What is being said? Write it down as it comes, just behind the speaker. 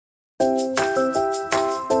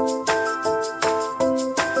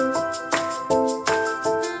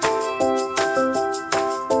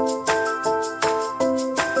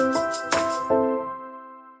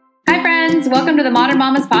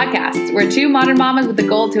Mamas podcast. We're two modern mamas with the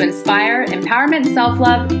goal to inspire empowerment,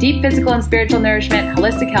 self-love, deep physical and spiritual nourishment,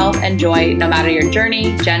 holistic health, and joy, no matter your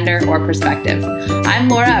journey, gender, or perspective. I'm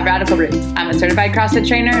Laura of Radical Roots. I'm a certified CrossFit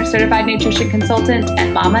trainer, certified nutrition consultant,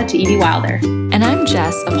 and mama to Edie Wilder. And I'm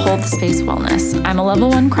Jess of Hold the Space Wellness. I'm a level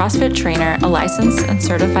 1 CrossFit trainer, a licensed and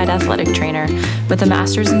certified athletic trainer with a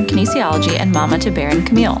master's in kinesiology, and mama to Bear and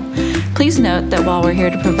Camille. Please note that while we're here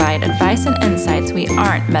to provide advice and insights, we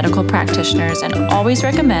aren't medical practitioners and always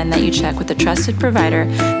recommend that you check with a trusted provider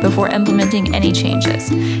before implementing any changes.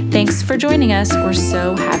 Thanks for joining us. We're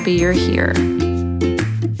so happy you're here.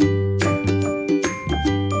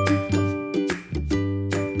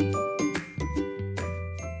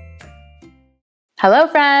 Hello,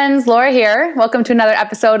 friends. Laura here. Welcome to another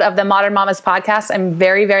episode of the Modern Mamas podcast. I'm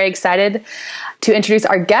very, very excited to introduce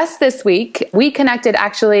our guest this week. We connected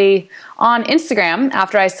actually on Instagram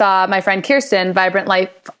after I saw my friend Kirsten, Vibrant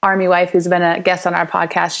Life Army wife, who's been a guest on our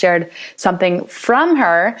podcast, shared something from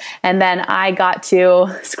her. And then I got to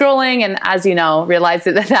scrolling and, as you know, realized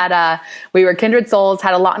that we were kindred souls,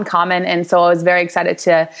 had a lot in common. And so I was very excited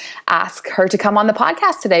to ask her to come on the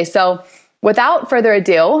podcast today. So without further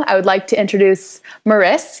ado, I would like to introduce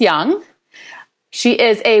Marissa Young. She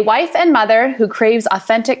is a wife and mother who craves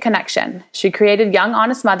authentic connection. She created Young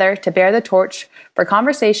Honest Mother to bear the torch for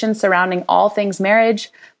conversations surrounding all things marriage,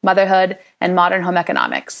 motherhood, and modern home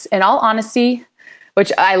economics. In all honesty,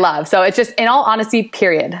 which I love. So it's just in all honesty,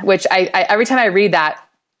 period, which I every time I read that,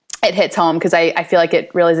 it hits home because I feel like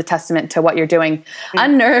it really is a testament to what you're doing.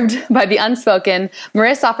 Unnerved by the unspoken,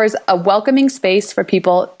 Marissa offers a welcoming space for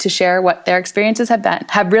people to share what their experiences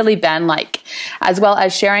have really been like, as well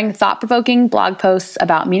as sharing thought-provoking blog posts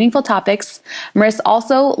about meaningful topics. Marissa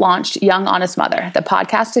also launched Young Honest Mother, the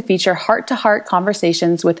podcast to feature heart-to-heart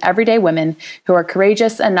conversations with everyday women who are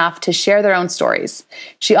courageous enough to share their own stories.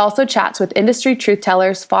 She also chats with industry truth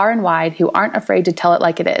tellers far and wide who aren't afraid to tell it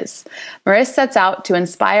like it is. Marissa sets out to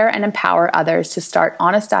inspire and empower others to start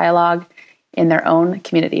honest dialogue in their own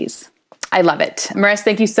communities. I love it. Marissa,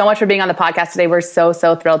 thank you so much for being on the podcast today. We're so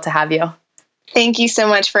thrilled to have you. Thank you so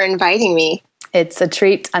much for inviting me. It's a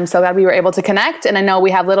treat. I'm so glad we were able to connect. And I know we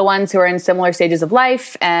have little ones who are in similar stages of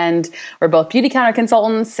life, and we're both beauty counter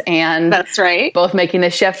consultants, and that's right, both making the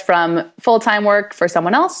shift from full-time work for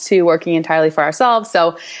someone else to working entirely for ourselves.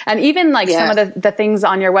 So, and even like some of the things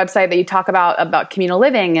on your website that you talk about communal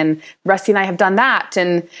living, and Rusty and I have done that,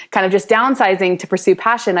 and kind of just downsizing to pursue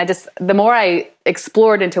passion. The more I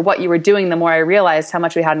explored into what you were doing, the more I realized how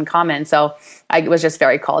much we had in common. So I was just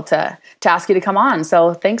very called to ask you to come on.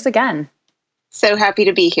 So thanks again. So happy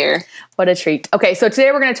to be here. What a treat. Okay, so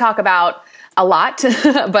today we're going to talk about a lot,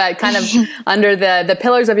 but kind of under the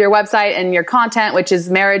pillars of your website and your content, which is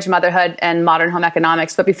marriage, motherhood, and modern home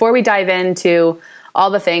economics. But before we dive into all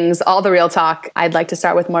the things, all the real talk, I'd like to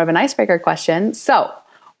start with more of an icebreaker question. So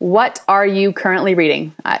what are you currently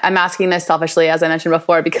reading? I'm asking this selfishly, as I mentioned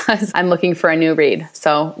before, because I'm looking for a new read.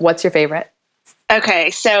 So what's your favorite?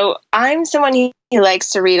 Okay, so I'm someone who likes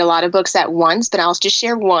to read a lot of books at once, but I'll just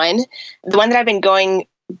share one. The one that I've been going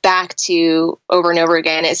back to over and over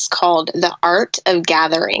again is called The Art of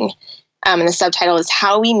Gathering. And the subtitle is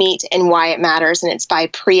How We Meet and Why It Matters, and it's by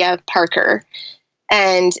Priya Parker.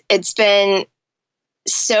 And it's been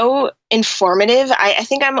so informative. I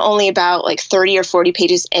think I'm only about like 30 or 40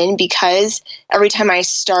 pages in, because every time I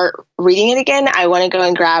start reading it again, I want to go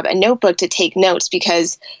and grab a notebook to take notes,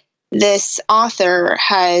 because this author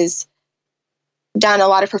has done a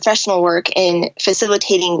lot of professional work in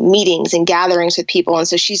facilitating meetings and gatherings with people. And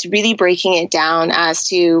so she's really breaking it down as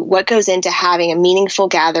to what goes into having a meaningful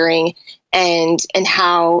gathering, and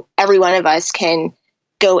how every one of us can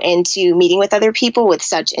go into meeting with other people with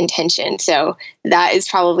such intention. So that is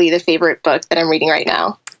probably the favorite book that I'm reading right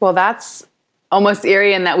now. Well, that's almost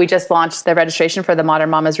eerie in that we just launched the registration for the Modern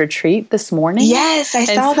Mamas Retreat this morning. Yes, I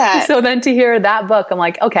saw that. So then to hear that book, I'm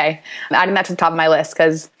like, okay, I'm adding that to the top of my list,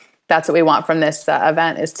 because that's what we want from this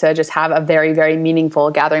event, is to just have a very, very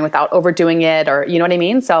meaningful gathering without overdoing it, or you know what I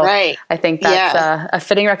mean? So right. I think that's a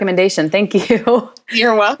fitting recommendation. Thank you.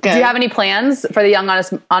 You're welcome. Do you have any plans for the Young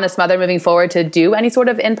Honest Mother moving forward to do any sort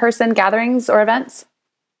of in-person gatherings or events?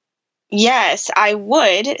 Yes, I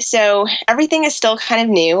would. So everything is still kind of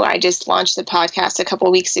new. I just launched the podcast a couple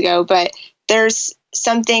of weeks ago, but there's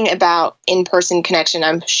something about in-person connection.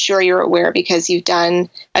 I'm sure you're aware, because you've done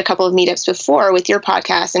a couple of meetups before with your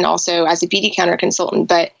podcast and also as a beauty counter consultant,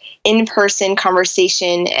 but in-person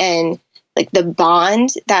conversation and like the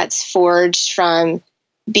bond that's forged from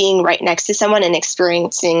being right next to someone and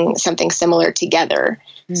experiencing something similar together.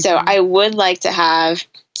 Mm-hmm. So I would like to have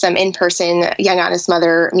some in-person Young Honest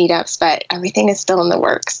Mother meetups, but everything is still in the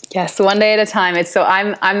works. Yes, one day at a time.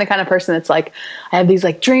 I'm the kind of person that's like, I have these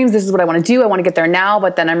like dreams. This is what I want to do. I want to get there now.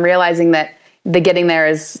 But then I'm realizing that the getting there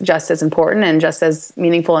is just as important and just as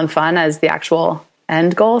meaningful and fun as the actual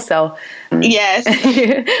end goal. So yes,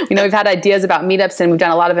 we've had ideas about meetups and we've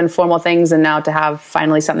done a lot of informal things, and now to have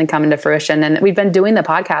finally something come into fruition. And we've been doing the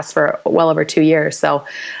podcast for well over 2 years. So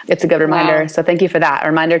it's a good reminder. Wow. So thank you for that. A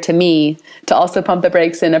reminder to me to also pump the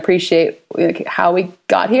brakes and appreciate how we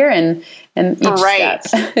got here and each right.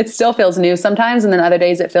 step. It still feels new sometimes. And then other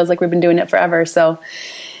days it feels like we've been doing it forever. So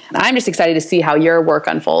I'm just excited to see how your work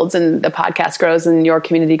unfolds and the podcast grows and your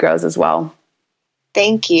community grows as well.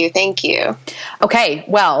 Thank you. Thank you. Okay.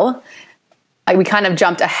 Well, we kind of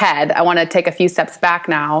jumped ahead. I want to take a few steps back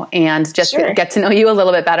now and just get to know you a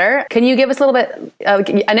little bit better. Can you give us a little bit,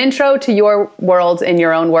 an intro to your world in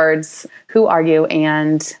your own words? Who are you?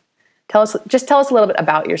 And tell us a little bit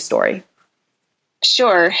about your story.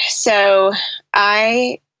 Sure. So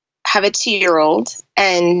I have a 2-year-old,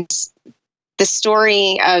 and the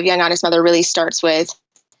story of Young Honest Mother really starts with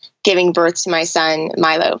giving birth to my son,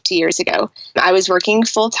 Milo, 2 years ago. I was working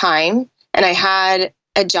full time, and I had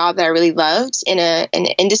a job that I really loved in an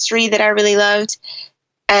industry that I really loved.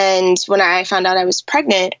 And when I found out I was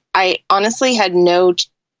pregnant, I honestly had no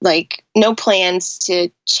plans to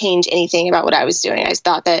change anything about what I was doing. I just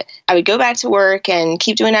thought that I would go back to work and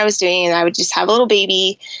keep doing what I was doing, and I would just have a little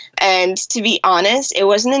baby. And to be honest, it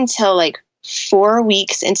wasn't until like 4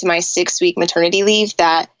 weeks into my 6-week maternity leave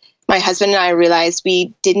that my husband and I realized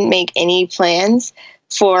we didn't make any plans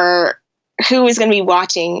for who was going to be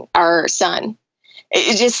watching our son.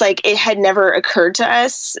 It just it had never occurred to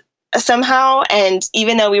us somehow. And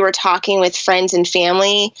even though we were talking with friends and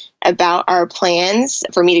family about our plans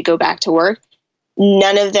for me to go back to work,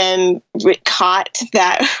 none of them caught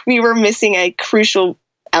that we were missing a crucial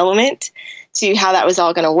element to how that was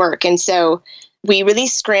all going to work. And so we really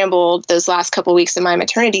scrambled those last couple of weeks of my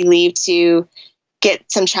maternity leave to get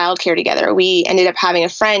some childcare together. We ended up having a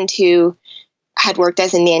friend who had worked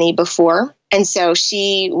as a nanny before. And so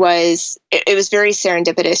it was very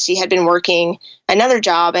serendipitous. She had been working another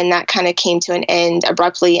job, and that kind of came to an end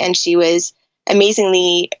abruptly. And she was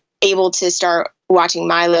amazingly able to start watching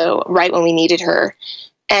Milo right when we needed her.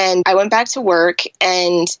 And I went back to work,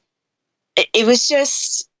 and it was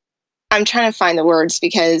just, I'm trying to find the words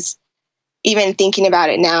because even thinking about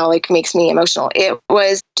it now, makes me emotional. It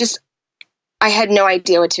was just, I had no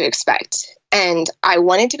idea what to expect. And I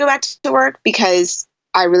wanted to go back to work because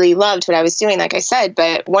I really loved what I was doing, like I said.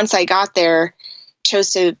 But once I got there, chose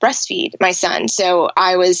to breastfeed my son. So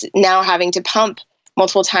I was now having to pump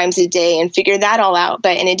multiple times a day and figure that all out.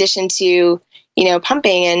 But in addition to,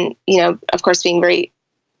 pumping and, of course, being very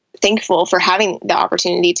thankful for having the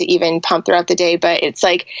opportunity to even pump throughout the day. But it's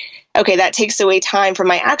okay, that takes away time from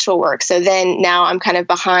my actual work. So then now I'm kind of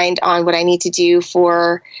behind on what I need to do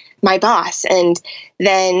for my boss. And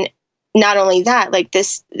then not only that,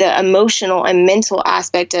 the emotional and mental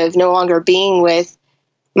aspect of no longer being with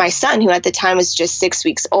my son, who at the time was just 6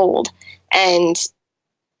 weeks old. And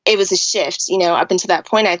it was a shift, up until that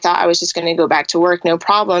point, I thought I was just going to go back to work, no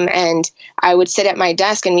problem. And I would sit at my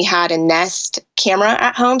desk, and we had a Nest camera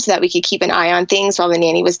at home so that we could keep an eye on things while the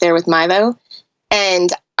nanny was there with Milo.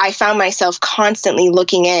 And I found myself constantly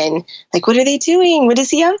looking in, what are they doing? What is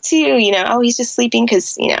he up to? Oh, he's just sleeping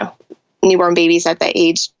because, newborn babies at that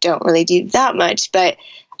age don't really do that much. But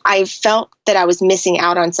I felt that I was missing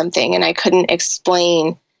out on something, and I couldn't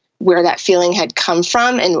explain where that feeling had come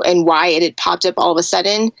from and why it had popped up all of a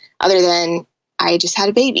sudden, other than I just had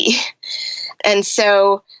a baby. And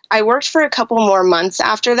so I worked for a couple more months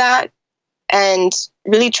after that and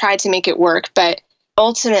really tried to make it work. But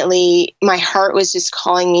ultimately, my heart was just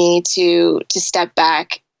calling me to step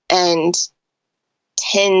back and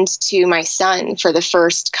tend to my son for the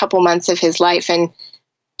first couple months of his life. And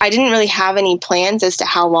I didn't really have any plans as to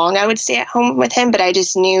how long I would stay at home with him, but I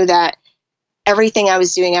just knew that everything I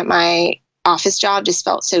was doing at my office job just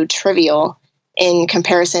felt so trivial in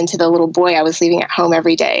comparison to the little boy I was leaving at home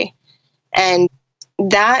every day. And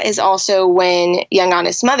that is also when Young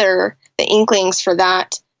Honest Mother, the inklings for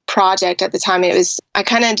that project at the time, I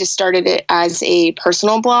kind of just started it as a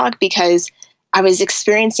personal blog because I was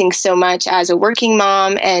experiencing so much as a working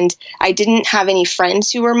mom, and I didn't have any friends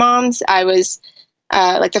who were moms. I was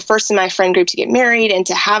the first in my friend group to get married and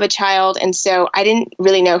to have a child. And so I didn't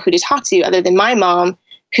really know who to talk to other than my mom,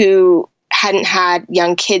 who hadn't had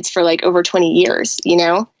young kids for over 20 years,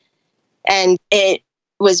 and it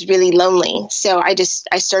was really lonely. So I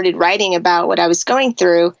started writing about what I was going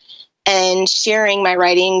through. and sharing my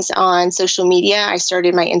writings on social media. I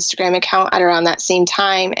started my Instagram account at around that same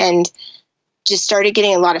time and just started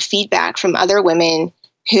getting a lot of feedback from other women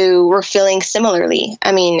who were feeling similarly.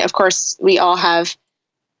 I mean, of course, we all have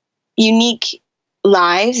unique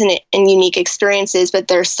lives and unique experiences, but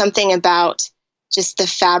there's something about just the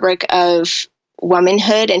fabric of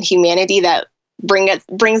womanhood and humanity that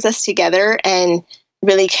brings us together and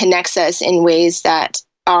really connects us in ways that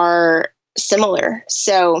are similar.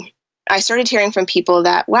 So I started hearing from people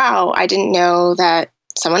that, wow, I didn't know that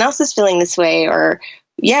someone else is feeling this way, or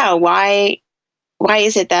yeah, why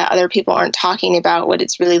is it that other people aren't talking about what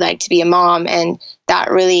it's really like to be a mom? And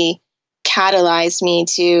that really catalyzed me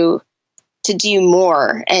to do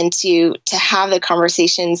more and to have the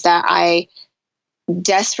conversations that I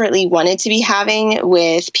desperately wanted to be having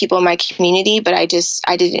with people in my community, but I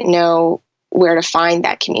didn't know where to find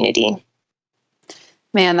that community.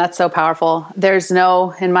 Man, that's so powerful.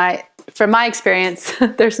 From my experience,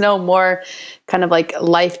 there's no more kind of like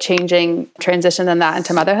life-changing transition than that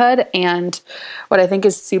into motherhood. And what I think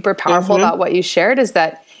is super powerful about what you shared is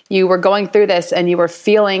that you were going through this and you were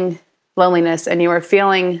feeling loneliness and you were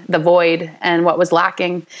feeling the void and what was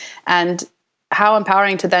lacking, and how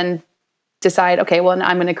empowering to then decide, okay, well,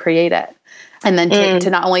 I'm going to create it. And then to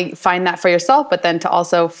not only find that for yourself, but then to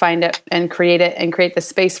also find it and create the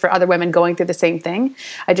space for other women going through the same thing.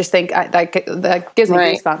 I just think that gives me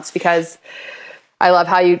goosebumps, because I love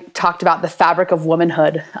how you talked about the fabric of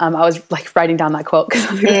womanhood. I was like writing down that quote because I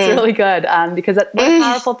think it's really good, because what a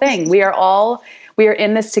powerful thing. We are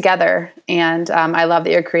in this together. And I love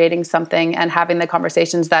that you're creating something and having the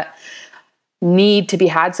conversations that need to be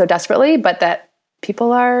had so desperately, but that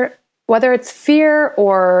people are, whether it's fear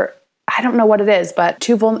or I don't know what it is, but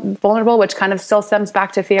too vulnerable, which kind of still stems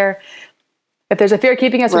back to fear. If there's a fear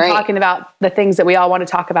keeping us from talking about the things that we all want to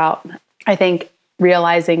talk about, I think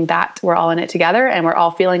realizing that we're all in it together and we're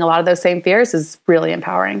all feeling a lot of those same fears is really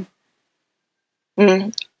empowering.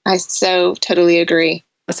 I so totally agree.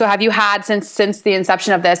 So have you had, since the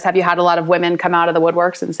inception of this, have you had a lot of women come out of the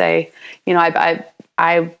woodworks and say, you know,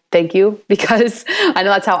 I thank you, because I know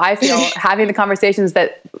that's how I feel, having the conversations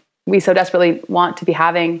that we so desperately want to be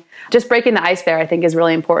having. Just breaking the ice there, I think, is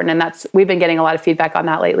really important. And we've been getting a lot of feedback on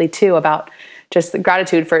that lately too, about just the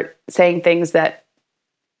gratitude for saying things that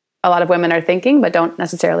a lot of women are thinking, but don't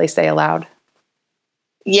necessarily say aloud.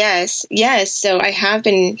 Yes. So I have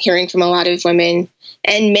been hearing from a lot of women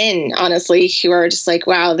and men, honestly, who are just like,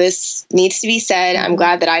 wow, this needs to be said. I'm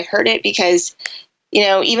glad that I heard it, because, you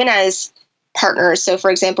know, even as partners, so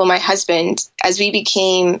for example, my husband, as we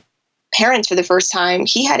became parents for the first time,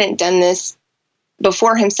 he hadn't done this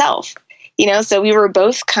before himself, you know, so we were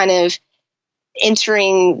both kind of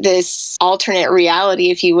entering this alternate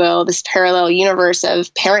reality, if you will, this parallel universe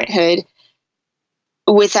of parenthood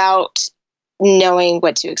without knowing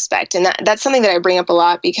what to expect. And that's something that I bring up a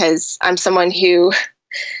lot, because I'm someone who,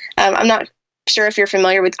 I'm not sure if you're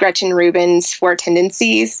familiar with Gretchen Rubin's 4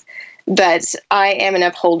 tendencies, but I am an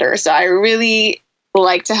upholder. So I really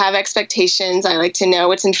like to have expectations. I like to know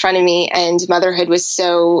what's in front of me, and motherhood was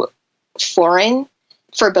so foreign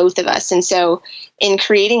for both of us. And so in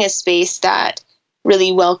creating a space that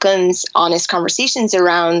really welcomes honest conversations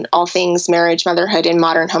around all things marriage, motherhood, and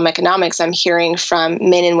modern home economics, I'm hearing from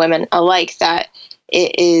men and women alike that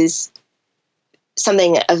it is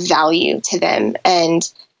something of value to them. And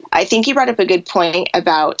I think you brought up a good point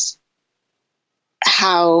about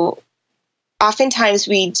how oftentimes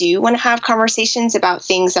we do want to have conversations about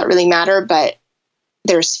things that really matter, but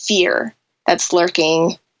there's fear that's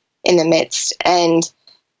lurking in the midst. And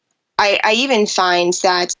I even find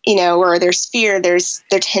that, you know, where there's fear, there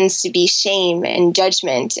tends to be shame and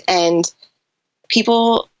judgment, and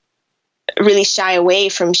people really shy away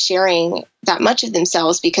from sharing that much of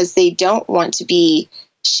themselves because they don't want to be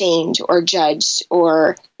shamed or judged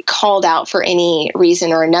or called out for any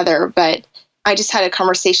reason or another. But I just had a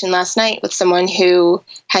conversation last night with someone who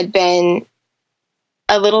had been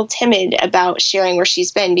a little timid about sharing where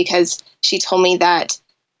she's been, because she told me that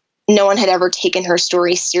no one had ever taken her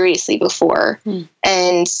story seriously before.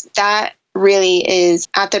 And that really is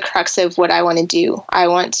at the crux of what I want to do. I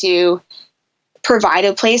want to provide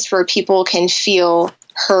a place where people can feel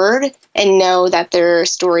heard and know that their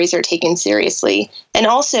stories are taken seriously. And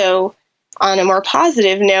also, on a more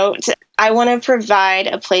positive note, I want to provide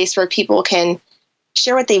a place where people can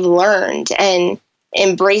share what they've learned and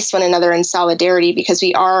embrace one another in solidarity, because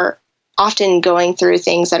we are often going through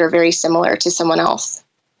things that are very similar to someone else.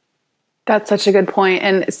 That's such a good point.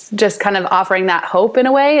 And it's just kind of offering that hope in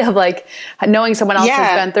a way of like knowing someone else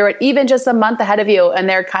has been through it, even just a month ahead of you, and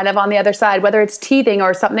they're kind of on the other side, whether it's teething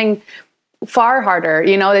or something far harder.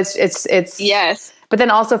 You know, it's Yes. But then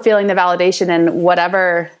also feeling the validation, and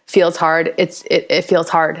whatever feels hard, it feels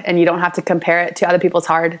hard, and you don't have to compare it to other people's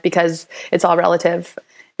hard, because it's all relative.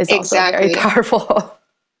 Is also very powerful.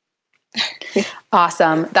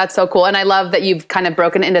 Awesome. That's so cool. And I love that you've kind of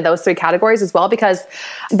broken into those three categories as well, because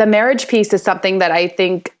the marriage piece is something that I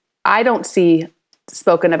think I don't see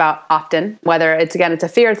spoken about often, whether it's a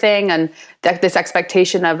fear thing, and this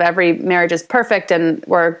expectation of every marriage is perfect and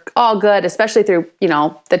we're all good, especially through,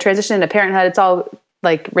 the transition into parenthood. It's all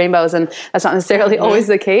like rainbows, and that's not necessarily always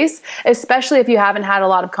the case, especially if you haven't had a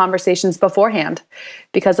lot of conversations beforehand,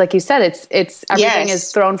 because like you said, it's everything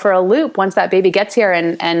is thrown for a loop once that baby gets here.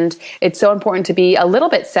 And it's so important to be a little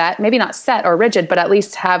bit set, maybe not set or rigid, but at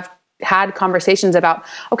least have had conversations about,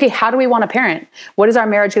 okay, how do we want to parent? What is our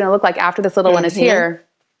marriage going to look like after this little one is here?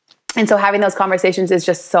 And so having those conversations is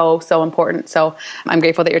just so, so important. So I'm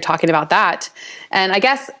grateful that you're talking about that. And I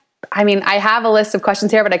guess, I have a list of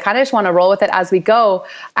questions here, but I kind of just want to roll with it as we go.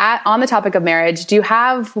 On the topic of marriage, do you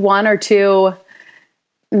have one or two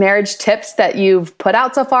marriage tips that you've put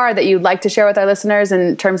out so far that you'd like to share with our listeners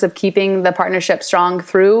in terms of keeping the partnership strong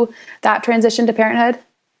through that transition to parenthood?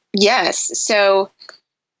 Yes.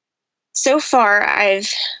 So far,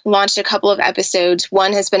 I've launched a couple of episodes.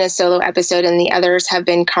 One has been a solo episode, and the others have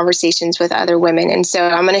been conversations with other women. And so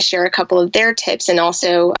I'm going to share a couple of their tips, and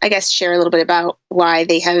also, I guess, share a little bit about why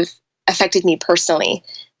they have affected me personally.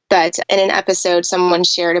 But in an episode, someone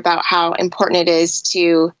shared about how important it is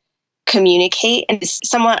to communicate, and it's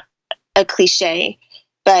somewhat a cliche,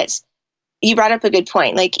 but you brought up a good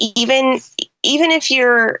point. Like, even if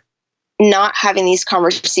you're not having these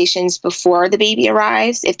conversations before the baby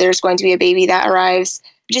arrives, if there's going to be a baby that arrives,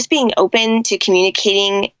 just being open to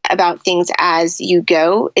communicating about things as you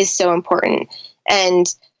go is so important. And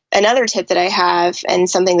another tip that I have, and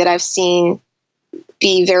something that I've seen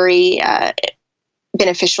be very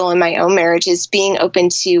beneficial in my own marriage, is being open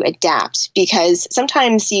to adapt, because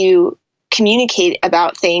sometimes you communicate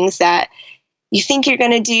about things that you think you're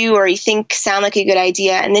going to do or you think sound like a good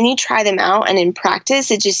idea, and then you try them out, and in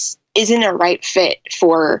practice it just isn't a right fit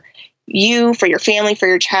for you, for your family, for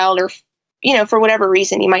your child, or for whatever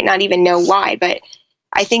reason. You might not even know why. But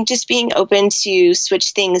I think just being open to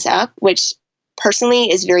switch things up, which personally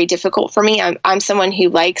is very difficult for me. I'm someone who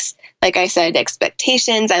likes, like I said,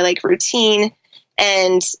 expectations. I like routine,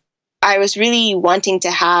 and I was really wanting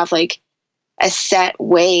to have like a set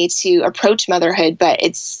way to approach motherhood, but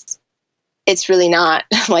it's really not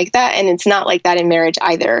like that, and it's not like that in marriage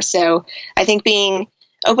either. So I think being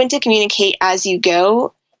open to communicate as you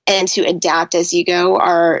go and to adapt as you go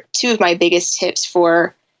are two of my biggest tips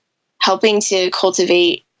for helping to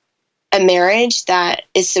cultivate a marriage that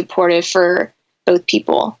is supportive for both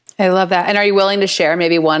people. I love that. And are you willing to share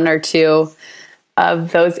maybe one or two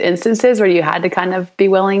of those instances where you had to kind of be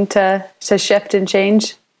willing to shift and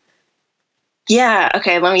change? Yeah.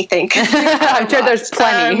 Okay. Let me think. I'm sure there's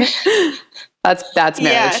plenty. That's marriage.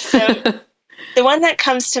 Yeah. So the one that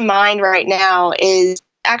comes to mind right now is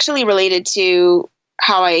actually related to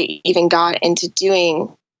how I even got into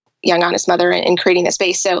doing Young Honest Mother and creating the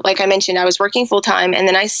space. So like I mentioned, I was working full time, and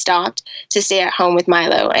then I stopped to stay at home with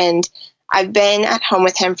Milo, and I've been at home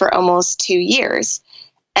with him for almost 2 years.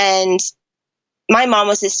 And my mom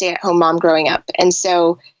was a stay-at-home mom growing up. And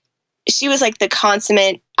so she was like the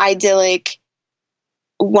consummate, idyllic,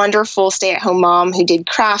 wonderful stay-at-home mom who did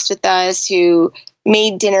crafts with us, who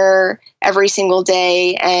made dinner every single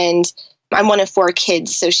day. And I'm one of 4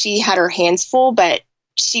 kids, so she had her hands full, but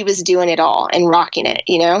she was doing it all and rocking it,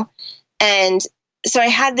 And so I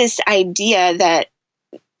had this idea that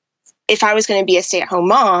if I was going to be a stay-at-home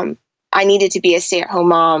mom, I needed to be a stay-at-home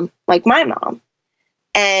mom like my mom.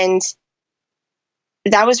 And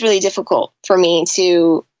that was really difficult for me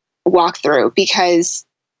to walk through, because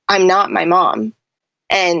I'm not my mom.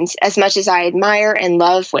 And as much as I admire and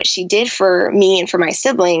love what she did for me and for my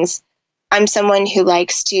siblings, I'm someone who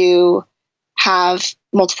likes to have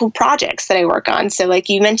multiple projects that I work on. So like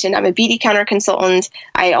you mentioned, I'm a beauty counter consultant.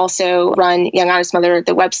 I also run Young Honest Mother,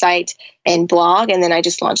 the website and blog, and then I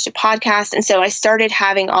just launched a podcast. And so I started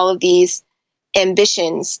having all of these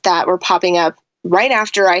ambitions that were popping up right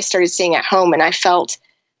after I started staying at home. And I felt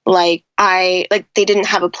like they didn't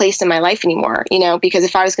have a place in my life anymore, because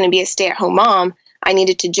if I was going to be a stay-at-home mom, I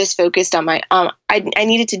needed to just focus on I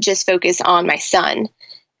needed to just focus on my son.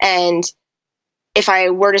 And if I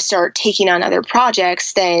were to start taking on other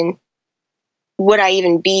projects, then would I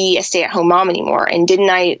even be a stay-at-home mom anymore? And didn't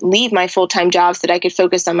I leave my full-time job so that I could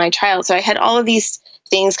focus on my child? So I had all of these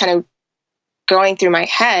things kind of going through my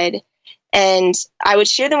head, and I would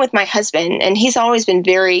share them with my husband. And he's always been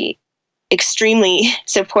very extremely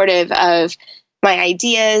supportive of my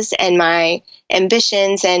ideas and my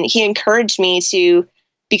ambitions. And he encouraged me to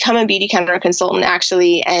become a beauty counter consultant,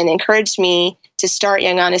 actually, and encouraged me to start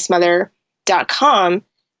YoungHonestMother.com.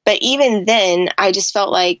 But even then, I just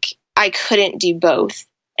felt like I couldn't do both.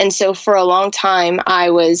 And so for a long time, I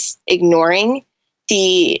was ignoring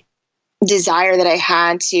the desire that I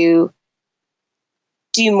had to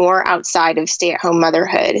do more outside of stay-at-home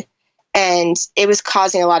motherhood. And it was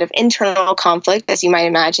causing a lot of internal conflict, as you might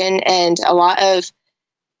imagine, and a lot of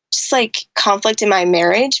just like conflict in my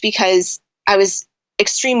marriage because I was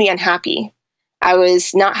extremely unhappy. I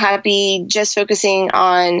was not happy just focusing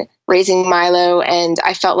on raising Milo. And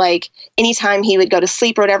I felt like anytime he would go to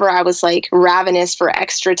sleep or whatever, I was like ravenous for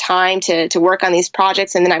extra time to work on these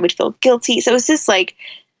projects. And then I would feel guilty. So it was this like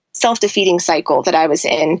self-defeating cycle that I was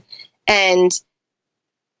in. And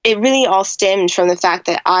it really all stemmed from the fact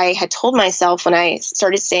that I had told myself when I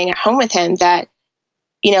started staying at home with him that,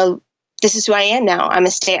 you know, this is who I am now. I'm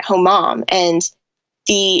a stay-at-home mom. And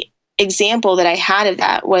the example that I had of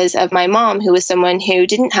that was of my mom, who was someone who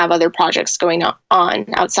didn't have other projects going on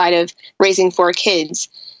outside of raising 4 kids.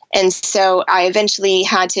 And so I eventually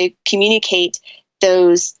had to communicate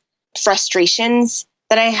those frustrations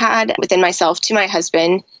that I had within myself to my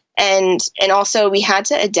husband. And also we had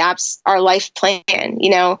to adapt our life plan. You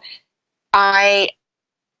know, I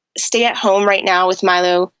stay at home right now with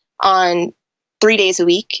Milo on 3 days a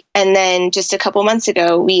week. And then just a couple months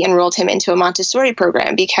ago, we enrolled him into a Montessori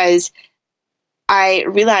program because I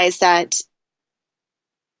realized that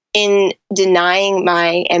in denying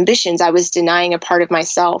my ambitions, I was denying a part of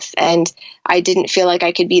myself. And I didn't feel like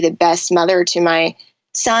I could be the best mother to my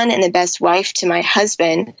son and the best wife to my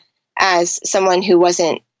husband as someone who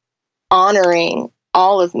wasn't honoring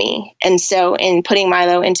all of me. And so in putting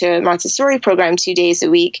Milo into a Montessori program 2 days a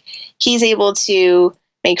week, he's able to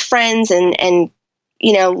make friends and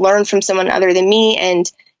you know, learn from someone other than me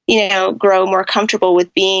and, you know, grow more comfortable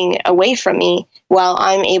with being away from me while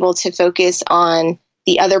I'm able to focus on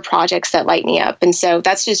the other projects that light me up. And so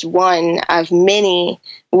that's just one of many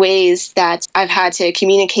ways that I've had to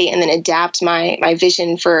communicate and then adapt my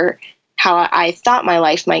vision for how I thought my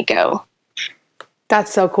life might go.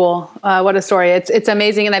 That's so cool. What a story. It's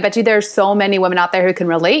amazing. And I bet you there's so many women out there who can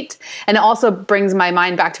relate. And it also brings my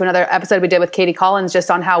mind back to another episode we did with Katie Collins, just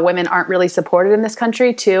on how women aren't really supported in this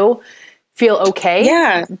country to feel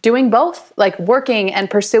okay doing both, like working and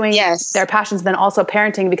pursuing their passions, then also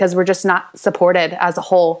parenting, because we're just not supported as a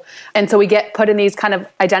whole. And so we get put in these kind of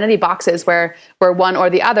identity boxes where we're one or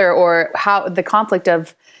the other, or how the conflict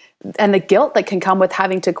of, and the guilt that can come with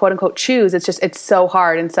having to quote unquote choose. It's so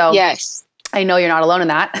hard. And so I know you're not alone in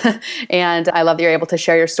that. And I love that you're able to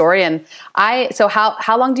share your story. And so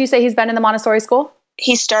how long do you say he's been in the Montessori school?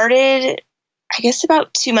 He started, I guess,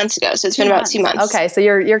 about 2 months ago. So it's been about 2 months. Okay. So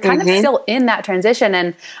you're kind of still in that transition.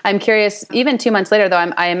 And I'm curious, even 2 months later, though,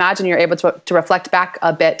 I imagine you're able to reflect back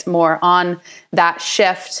a bit more on that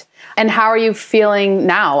shift. And how are you feeling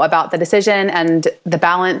now about the decision and the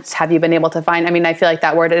balance? Have you been able to find, I mean, I feel like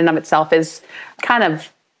that word in and of itself is kind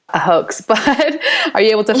of a hoax, but are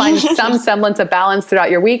you able to find some semblance of balance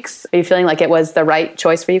throughout your weeks? Are you feeling like it was the right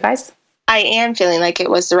choice for you guys? I am feeling like it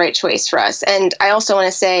was the right choice for us. And I also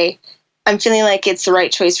want to say, I'm feeling like it's the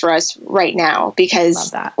right choice for us right now,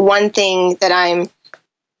 because one thing that I'm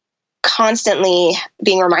constantly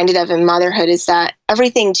being reminded of in motherhood is that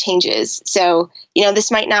everything changes. So, you know,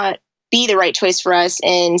 this might not be the right choice for us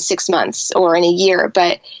in 6 months or in a year,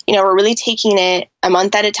 but, you know, we're really taking it a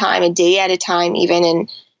month at a time, a day at a time, even,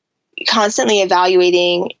 and constantly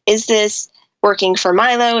evaluating, is this working for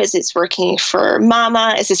Milo? Is this working for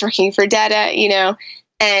mama? Is this working for dada? You know,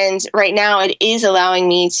 and right now it is allowing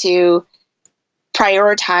me to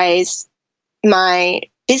prioritize my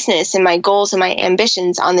business and my goals and my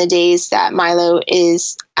ambitions on the days that Milo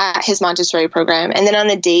is at his Montessori program. And then on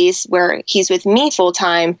the days where he's with me full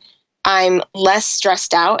time, I'm less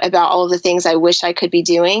stressed out about all of the things I wish I could be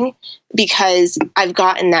doing because I've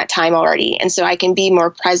gotten that time already. And so I can be more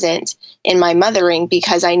present in my mothering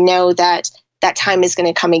because I know that that time is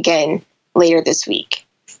going to come again later this week.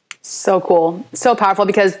 So cool. So powerful,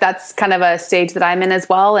 because that's kind of a stage that I'm in as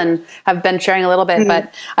well and have been sharing a little bit,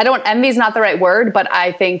 but I don't, envy is not the right word, but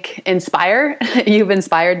I think inspire. You've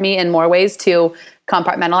inspired me in more ways to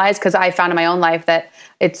compartmentalize, because I found in my own life that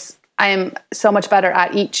I am so much better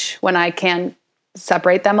at each when I can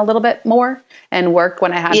separate them a little bit more and work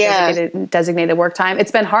when I have designated work time.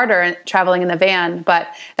 It's been harder traveling in the van, but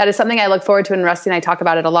that is something I look forward to. And Rusty and I talk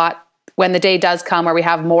about it a lot. When the day does come where we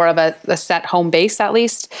have more of a set home base, at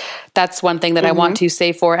least, that's one thing that I want to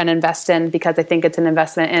save for and invest in, because I think it's an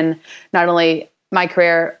investment in not only my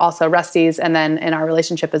career, also Rusty's, and then in our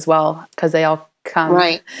relationship as well, because they all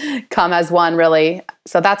come as one, really.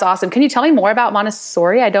 So that's awesome. Can you tell me more about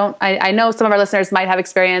Montessori? I know some of our listeners might have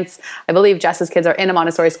experience. I believe Jess's kids are in a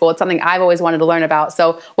Montessori school. It's something I've always wanted to learn about.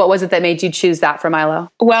 So what was it that made you choose that for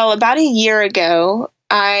Milo? Well, about a year ago,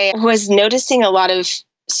 I was noticing a lot of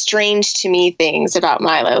strange to me things about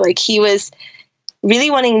Milo. Like, he was really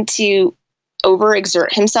wanting to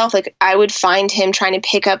overexert himself. Like, I would find him trying to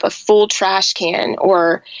pick up a full trash can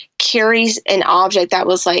or carry an object that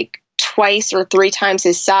was like twice or three times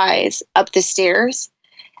his size up the stairs.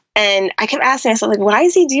 And I kept asking myself, like, why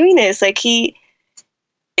is he doing this? Like,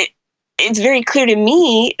 it's very clear to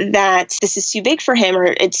me that this is too big for him, or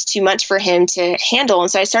it's too much for him to handle.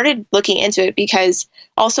 And so I started looking into it, because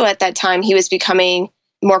also at that time he was becoming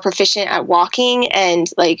more proficient at walking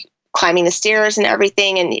and like climbing the stairs and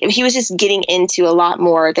everything. And he was just getting into a lot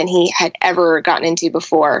more than he had ever gotten into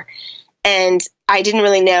before. And I didn't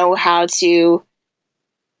really know how to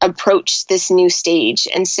approach this new stage.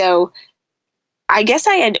 And so I guess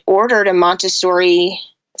I had ordered a Montessori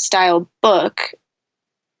style book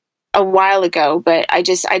a while ago, but I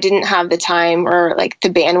didn't have the time or like the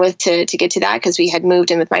bandwidth to get to that, because we had moved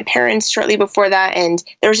in with my parents shortly before that, and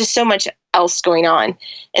there was just so much else going on.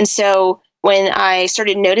 And so when I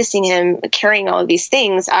started noticing him carrying all of these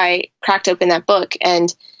things, I cracked open that book,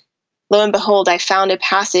 and lo and behold, I found a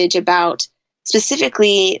passage about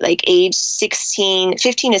specifically like age 15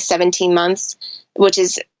 to 17 months, which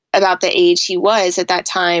is about the age he was at that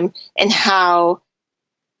time, and how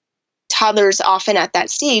toddlers often at that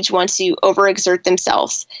stage want to overexert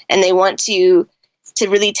themselves, and they want to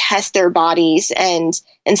really test their bodies and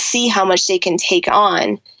see how much they can take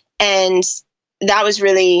on. And that was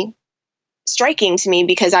really striking to me,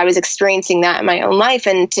 because I was experiencing that in my own life,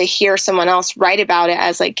 and to hear someone else write about it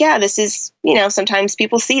as like, yeah, this is, sometimes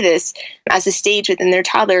people see this as a stage within their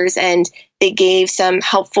toddlers, and they gave some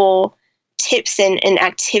helpful tips and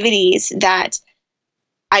activities that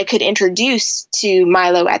I could introduce to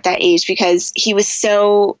Milo at that age, because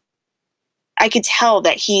I could tell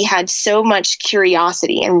that he had so much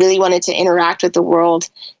curiosity and really wanted to interact with the world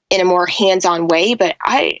in a more hands-on way. But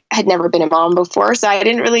I had never been a mom before, so I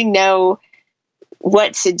didn't really know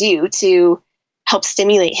what to do to help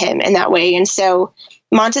stimulate him in that way. And so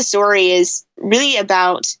Montessori is really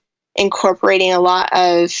about incorporating a lot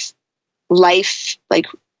of life, like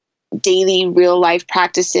daily real life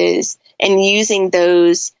practices, and using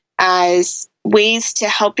those as ways to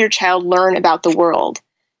help your child learn about the world.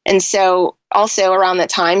 And so also around that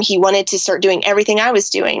time, he wanted to start doing everything I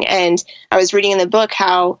was doing. And I was reading in the book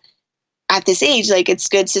how at this age, like, it's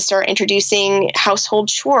good to start introducing household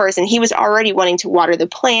chores. And he was already wanting to water the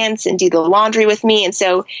plants and do the laundry with me. And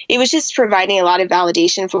so it was just providing a lot of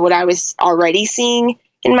validation for what I was already seeing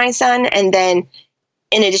in my son. And then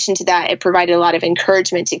in addition to that, it provided a lot of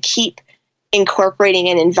encouragement to keep incorporating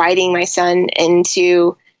and inviting my son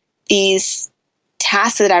into these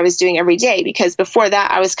tasks that I was doing every day. Because before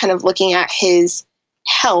that, I was kind of looking at his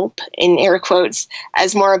help, in air quotes,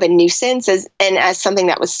 as more of a nuisance and as something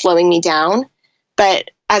that was slowing me down.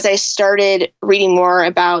 But as I started reading more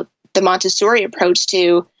about the Montessori approach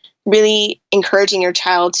to really encouraging your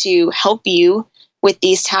child to help you with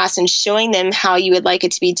these tasks and showing them how you would like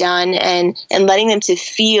it to be done, and letting them to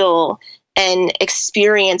feel and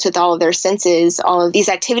experience with all of their senses all of these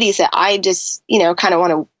activities that I just, kind of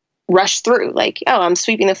want to rush through. Like, oh, I'm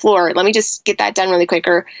sweeping the floor, let me just get that done really quick.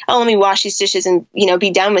 Or, oh, let me wash these dishes and,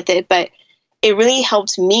 be done with it. But it really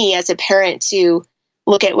helped me as a parent to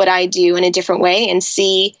look at what I do in a different way and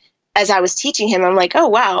see, as I was teaching him, I'm like, oh,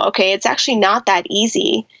 wow, okay, it's actually not that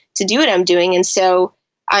easy to do what I'm doing. And so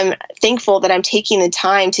I'm thankful that I'm taking the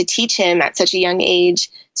time to teach him at such a young age,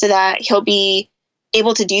 so that he'll be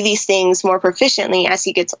able to do these things more proficiently as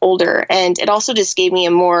he gets older. And it also just gave me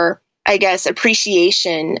a more, I guess,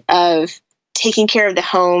 appreciation of taking care of the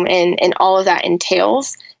home and all of that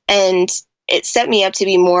entails. And it set me up to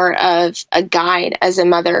be more of a guide as a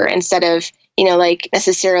mother, instead of, like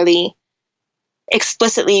necessarily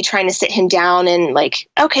explicitly trying to sit him down and like,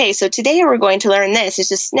 okay, so today we're going to learn this. It's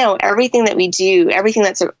just, no, everything that we do, everything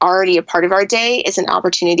that's already a part of our day is an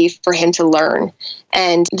opportunity for him to learn.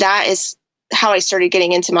 And that is how I started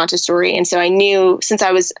getting into Montessori. And so I knew, since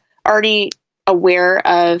I was already aware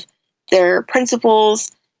of their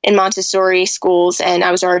principles in Montessori schools, and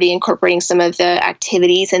I was already incorporating some of the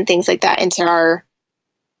activities and things like that into our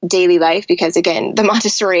daily life, because again, the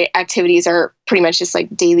Montessori activities are pretty much just like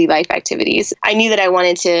daily life activities. I knew that I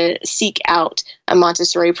wanted to seek out a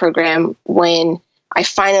Montessori program when I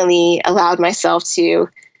finally allowed myself to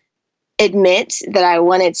admit that I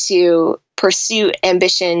wanted to pursue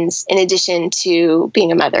ambitions in addition to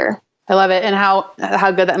being a mother. I love it. And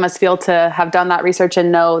how good that must feel to have done that research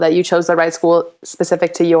and know that you chose the right school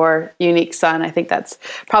specific to your unique son. I think that's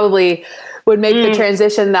probably would make the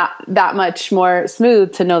transition that much more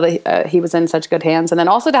smooth to know that he was in such good hands. And then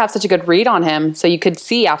also to have such a good read on him. So you could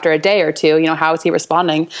see after a day or two, how is he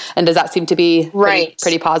responding? And does that seem to be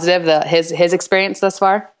pretty positive, his experience thus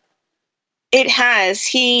far? It has.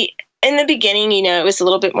 In the beginning, it was a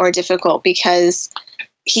little bit more difficult because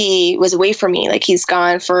he was away from me. Like, he's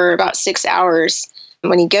gone for about 6 hours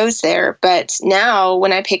when he goes there. But now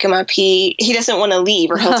when I pick him up, he doesn't want to leave,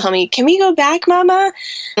 or he'll tell me, "Can we go back, Mama?"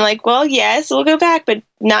 I'm like, "Well, yes, we'll go back, but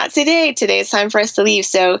not today. Today it's time for us to leave."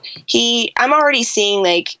 So I'm already seeing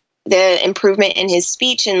like the improvement in his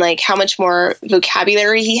speech and like how much more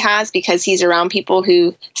vocabulary he has because he's around people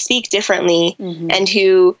who speak differently and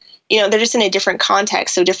who, they're just in a different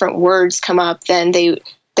context. So different words come up than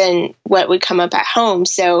what would come up at home.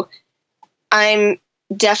 So I'm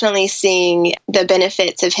definitely seeing the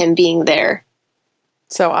benefits of him being there.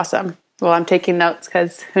 So awesome. Well, I'm taking notes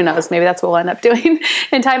because who knows, maybe that's what we'll end up doing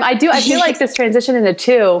in time. I feel like this transition into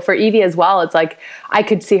 2 for Evie as well. It's like, I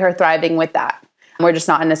could see her thriving with that. We're just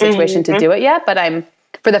not in a situation to do it yet, but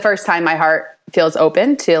for the first time, my heart feels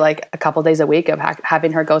open to like a couple days a week of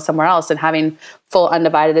having her go somewhere else and having full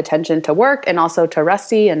undivided attention to work and also to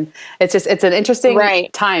Rusty. And it's an interesting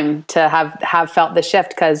time to have felt the shift,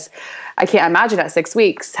 because I can't imagine at 6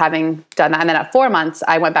 weeks having done that. And then at 4 months,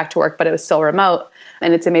 I went back to work, but it was still remote.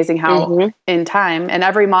 And it's amazing how in time, and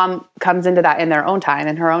every mom comes into that in their own time,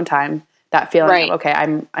 in her own time, that feeling of, okay,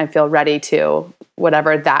 I feel ready to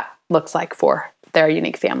whatever that looks like for their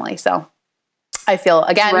unique family. So I feel,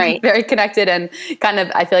 again, very connected, and kind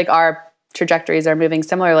of, I feel like our trajectories are moving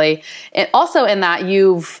similarly. And also in that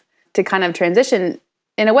you've, to kind of transition,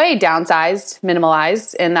 in a way, downsized,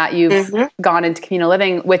 minimalized, in that you've gone into communal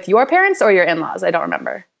living with your parents or your in-laws. I don't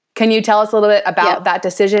remember. Can you tell us a little bit about that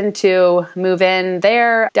decision to move in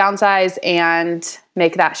there, downsize, and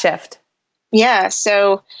make that shift? Yeah.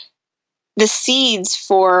 So the seeds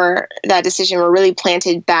for that decision were really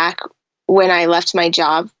planted back when I left my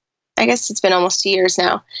job. I guess it's been almost 2 years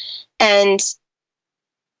now. And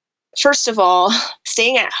first of all,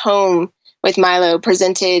 staying at home with Milo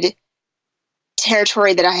presented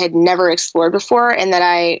territory that I had never explored before, and that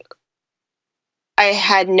I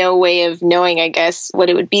had no way of knowing, I guess, what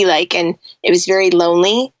it would be like. And it was very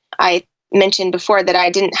lonely. I mentioned before that I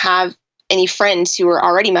didn't have any friends who were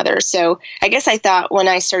already mothers. So I guess I thought when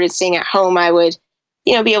I started staying at home, I would,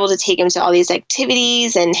 be able to take him to all these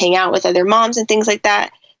activities and hang out with other moms and things like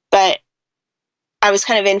that. But I was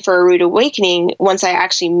kind of in for a rude awakening. Once I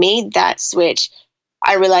actually made that switch,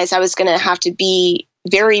 I realized I was going to have to be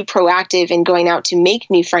very proactive in going out to make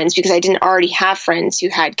new friends, because I didn't already have friends who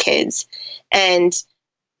had kids. And,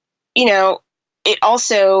 it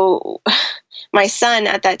also, my son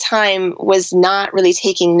at that time was not really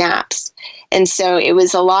taking naps. And so it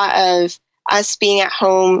was a lot of us being at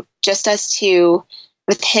home, just us two,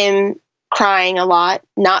 with him crying a lot,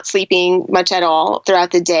 not sleeping much at all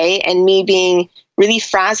throughout the day, and me being really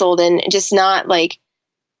frazzled and just not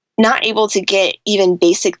able to get even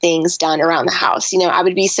basic things done around the house. I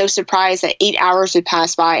would be so surprised that 8 hours would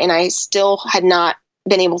pass by and I still had not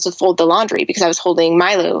been able to fold the laundry because I was holding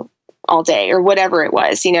Milo all day or whatever it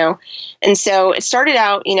was, And so it started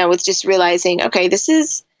out, with just realizing, okay, this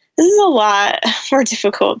is a lot more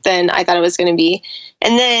difficult than I thought it was going to be.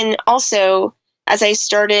 And then also, as I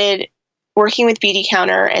started working with Beauty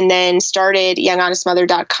Counter and then started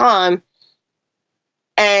YoungHonestMother.com,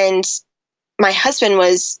 and my husband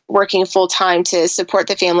was working full time to support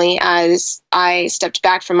the family as I stepped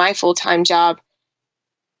back from my full-time job,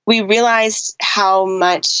 we realized how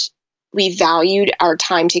much we valued our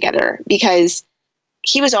time together, because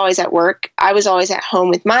he was always at work. I was always at home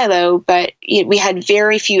with Milo, but we had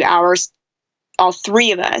very few hours, all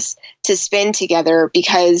three of us, to spend together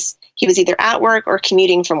because he was either at work or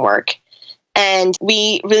commuting from work. And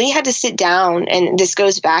we really had to sit down, and this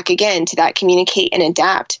goes back again to that communicate and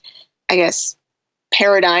adapt, I guess,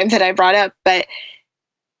 paradigm that I brought up. But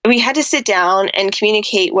we had to sit down and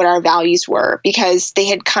communicate what our values were, because they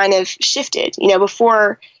had kind of shifted.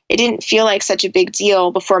 Before, it didn't feel like such a big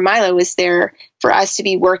deal before Milo was there for us to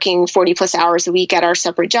be working 40 plus hours a week at our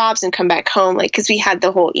separate jobs and come back home, because we had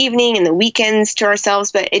the whole evening and the weekends to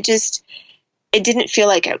ourselves, but it didn't feel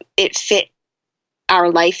like it fit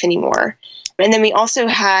our life anymore. And then we also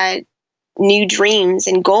had new dreams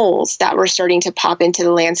and goals that were starting to pop into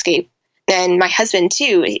the landscape. And my husband,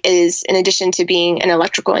 too, is, in addition to being an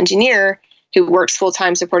electrical engineer, who works full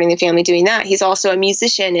time supporting the family doing that. He's also a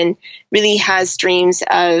musician and really has dreams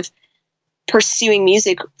of pursuing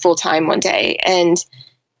music full time one day. And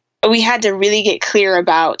we had to really get clear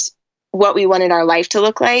about what we wanted our life to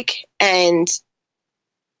look like. And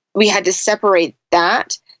we had to separate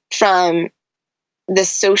that from the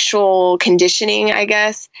social conditioning, I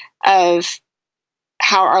guess, of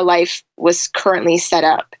how our life was currently set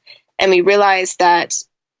up. And we realized that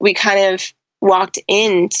we kind of walked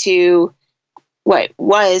into what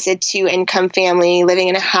was a 2-income family living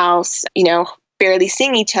in a house, barely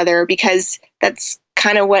seeing each other, because that's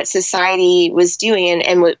kind of what society was doing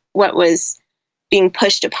and what was being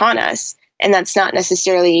pushed upon us. And that's not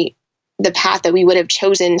necessarily the path that we would have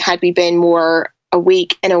chosen had we been more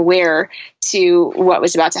awake and aware to what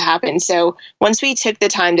was about to happen. So once we took the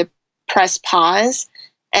time to press pause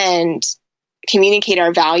and communicate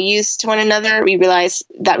our values to one another, we realized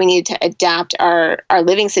that we needed to adapt our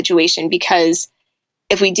living situation, because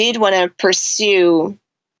if we did want to pursue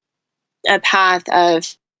a path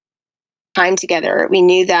of time together, we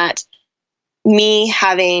knew that me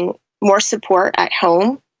having more support at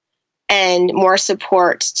home and more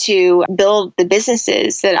support to build the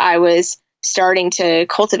businesses that I was starting to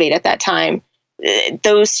cultivate at that time,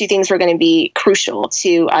 those two things were going to be crucial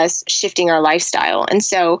to us shifting our lifestyle. And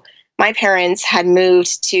so my parents had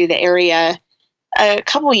moved to the area a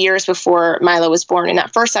couple years before Milo was born. And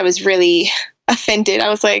at first I was really offended. I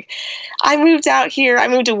was like, I moved out here. I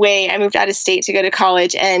moved away. I moved out of state to go to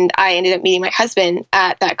college. And I ended up meeting my husband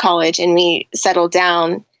at that college, and we settled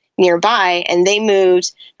down nearby, and they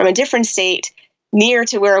moved from a different state near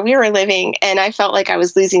to where we were living. And I felt like I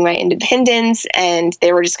was losing my independence, and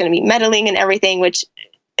they were just going to be meddling and everything, which,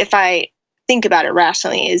 if I think about it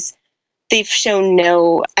rationally, is they've shown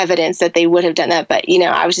no evidence that they would have done that. But,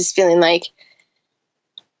 I was just feeling like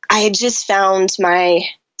I had just found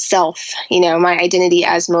myself, my identity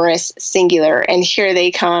as Maris singular, and here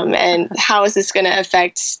they come, and how is this going to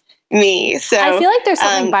affect me? So I feel like there's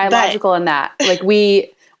something biological in that. Like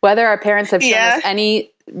whether our parents have shown us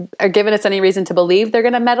or given us any reason to believe they're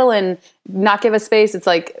going to meddle and not give us space, it's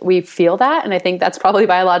like we feel that. And I think that's probably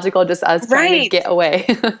biological, just us trying to get away.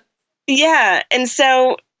 Yeah. And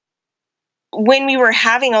so when we were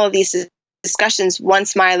having all of these discussions,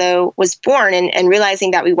 once Milo was born and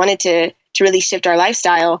realizing that we wanted to really shift our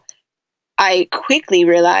lifestyle, I quickly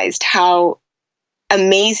realized how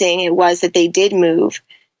amazing it was that they did move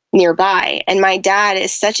nearby. And my dad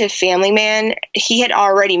is such a family man. He had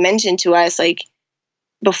already mentioned to us, like,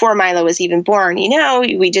 before Milo was even born,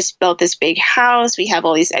 we just built this big house. We have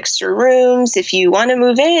all these extra rooms. If you want to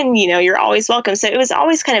move in, you're always welcome. So it was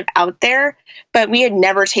always kind of out there, but we had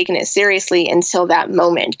never taken it seriously until that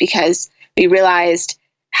moment, because we realized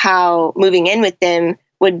how moving in with them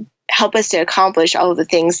would help us to accomplish all of the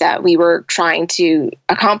things that we were trying to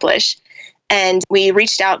accomplish. And we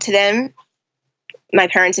reached out to them. My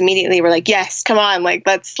parents immediately were like, yes, come on, like,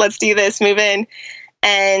 let's do this, move in.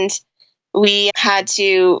 And we had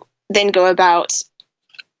to then go about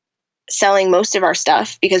selling most of our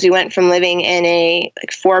stuff, because we went from living in a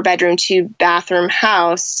 4-bedroom, 2-bathroom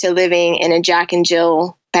house to living in a Jack and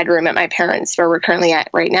Jill bedroom at my parents', where we're currently at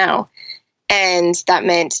right now. And that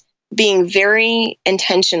meant being very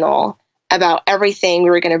intentional about everything we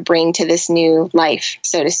were going to bring to this new life,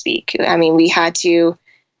 so to speak. I mean, we had to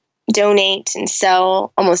donate and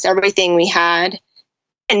sell almost everything we had,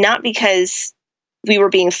 and not because we were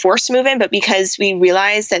being forced to move in, but because we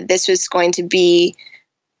realized that this was going to be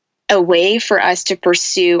a way for us to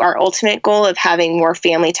pursue our ultimate goal of having more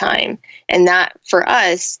family time. And that, for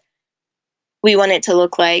us, we want it to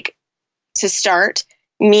look like, to start,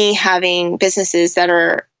 me having businesses that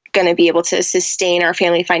are going to be able to sustain our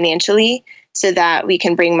family financially, so that we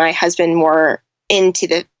can bring my husband more into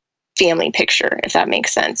the family picture, if that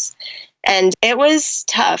makes sense. And it was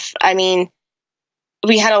tough. I mean,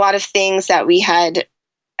 we had a lot of things that we had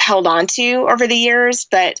held on to over the years,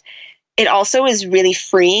 but it also was really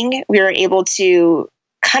freeing. We were able to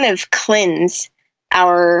kind of cleanse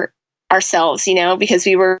ourselves, because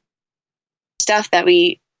we were stuff that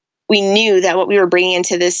we knew that what we were bringing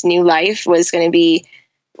into this new life was going to be,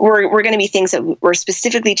 we're going to be things that were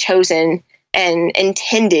specifically chosen and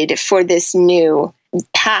intended for this new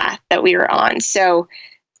path that we were on. So,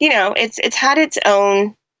 it's had its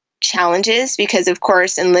own challenges, because, of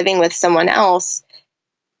course, in living with someone else,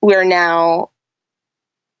 we're now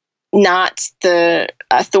not the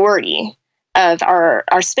authority of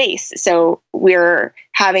our space. So we're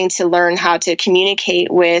having to learn how to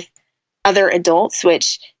communicate with other adults,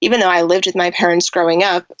 which, even though I lived with my parents growing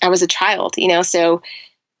up, I was a child, so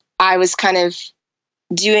I was kind of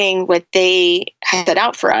doing what they had set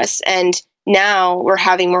out for us. And now we're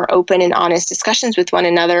having more open and honest discussions with one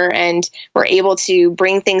another, and we're able to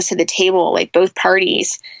bring things to the table, like both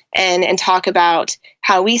parties, and talk about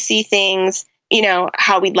how we see things,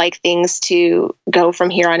 how we'd like things to go from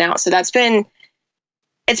here on out. So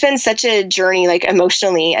it's been such a journey, like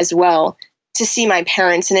emotionally as well, to see my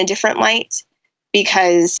parents in a different light,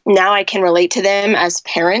 because now I can relate to them as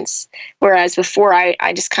parents. Whereas before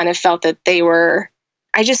I just kind of felt that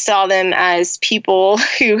I just saw them as people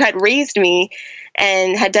who had raised me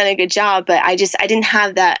and had done a good job, but I didn't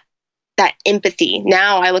have that empathy.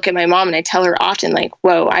 Now I look at my mom and I tell her often, like,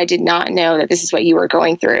 whoa, I did not know that this is what you were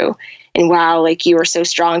going through. And wow, like, you were so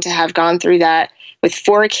strong to have gone through that with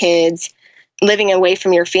 4 kids, living away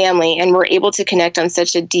from your family. And we're able to connect on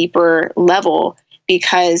such a deeper level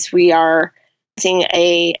because we are seeing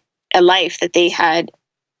a life that they had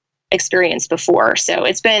experienced before. So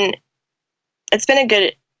it's been a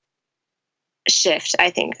good shift,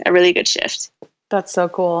 I think, a really good shift. That's so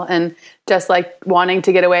cool. And just like wanting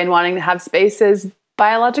to get away and wanting to have space is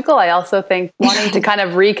biological. I also think wanting to kind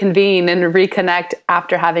of reconvene and reconnect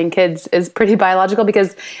after having kids is pretty biological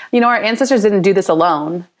because, our ancestors didn't do this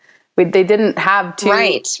alone. They didn't have two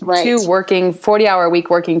 40-hour-a-week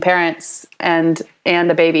working parents and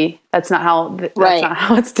a baby. That's not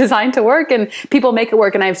how it's designed to work. And people make it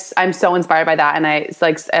work. And I'm so inspired by that. And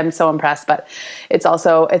I'm so impressed. But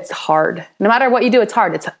it's hard. No matter what you do, it's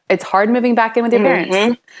hard. It's hard moving back in with your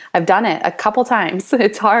parents. I've done it a couple times.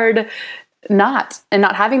 It's hard not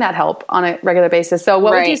having that help on a regular basis. So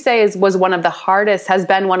what would you say has been one of the hardest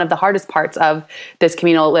parts of this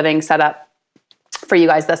communal living setup for you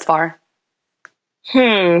guys thus far?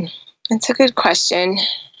 That's a good question.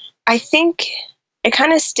 I think it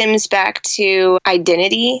kind of stems back to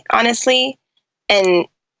identity, honestly, and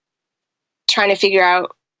trying to figure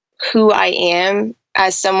out who I am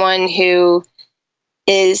as someone who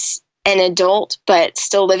is an adult but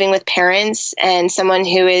still living with parents, and someone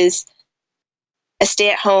who is a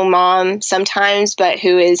stay-at-home mom sometimes, but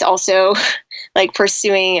who is also like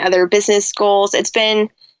pursuing other business goals. It's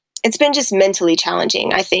been just mentally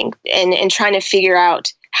challenging, I think, and trying to figure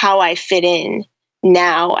out how I fit in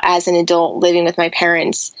now as an adult living with my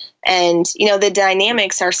parents. And, the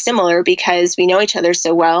dynamics are similar because we know each other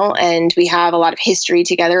so well and we have a lot of history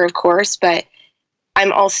together, of course, but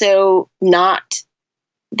I'm also not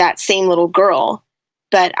that same little girl,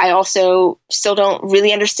 but I also still don't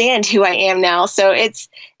really understand who I am now. So it's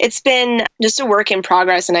been just a work in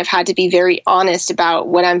progress, and I've had to be very honest about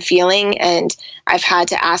what I'm feeling, and I've had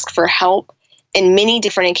to ask for help in many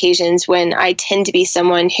different occasions when I tend to be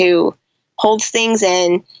someone who holds things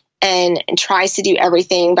in and tries to do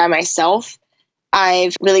everything by myself.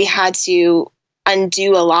 I've really had to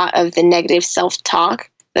undo a lot of the negative self-talk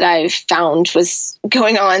that I've found was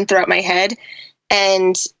going on throughout my head,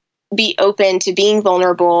 and be open to being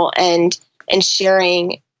vulnerable and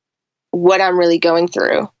sharing what I'm really going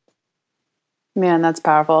through. Man, that's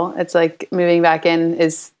powerful. It's like moving back in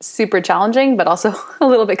is super challenging, but also a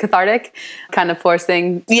little bit cathartic, kind of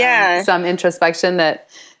forcing some introspection that,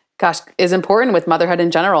 gosh, is important with motherhood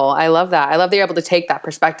in general. I love that. I love that you're able to take that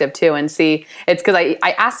perspective too and see. It's because I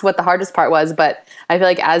asked what the hardest part was, but I feel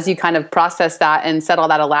like as you kind of process that and said all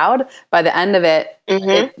that aloud, by the end of it,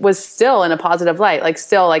 it was still in a positive light. Like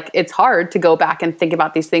still, like it's hard to go back and think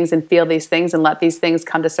about these things and feel these things and let these things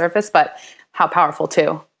come to surface, but how powerful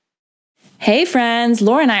too. Hey friends,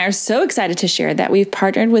 Laura and I are so excited to share that we've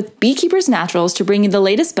partnered with Beekeepers Naturals to bring you the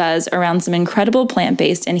latest buzz around some incredible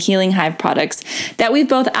plant-based and healing hive products that we've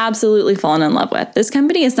both absolutely fallen in love with. This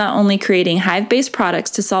company is not only creating hive-based products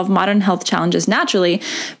to solve modern health challenges naturally,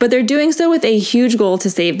 but they're doing so with a huge goal to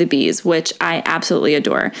save the bees, which I absolutely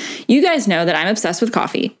adore. You guys know that I'm obsessed with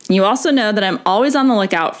coffee. You also know that I'm always on the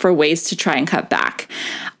lookout for ways to try and cut back.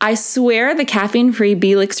 I swear the caffeine-free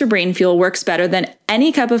Bee Elixir Brain Fuel works better than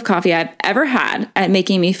any cup of coffee I've ever had at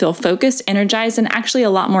making me feel focused, energized, and actually a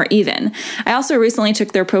lot more even. I also recently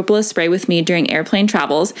took their propolis spray with me during airplane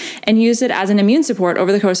travels and used it as an immune support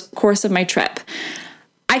over the course of my trip.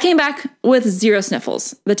 I came back with 0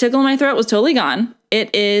 sniffles. The tickle in my throat was totally gone.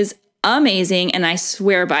 It is amazing, and I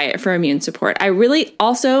swear by it for immune support. I really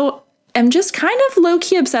also am just kind of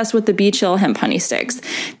low-key obsessed with the Bee Chill hemp honey sticks.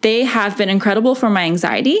 They have been incredible for my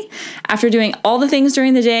anxiety. After doing all the things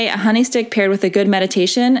during the day, a honey stick paired with a good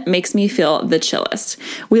meditation makes me feel the chillest.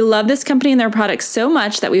 We love this company and their products so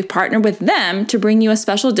much that we've partnered with them to bring you a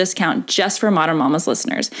special discount just for Modern Mamas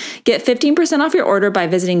listeners. Get 15% off your order by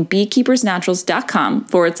visiting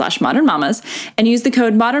beekeepersnaturals.com/Modern Mamas and use the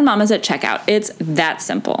code Modern Mamas at checkout. It's that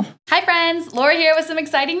simple. Hi friends, Laura here with some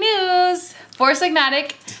exciting news. Four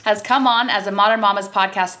Sigmatic has come on as a Modern Mamas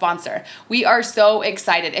podcast sponsor. We are so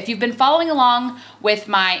excited. If you've been following along with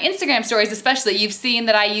my Instagram stories especially, you've seen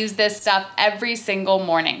that I use this stuff every single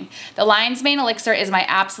morning. The Lion's Mane Elixir is my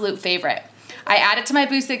absolute favorite. I add it to my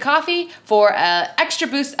boosted coffee for an extra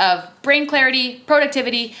boost of brain clarity,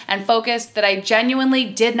 productivity, and focus that I genuinely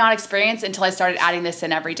did not experience until I started adding this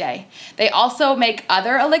in every day. They also make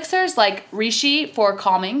other elixirs like reishi for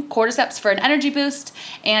calming, cordyceps for an energy boost,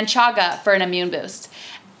 and chaga for an immune boost.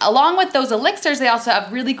 Along with those elixirs, they also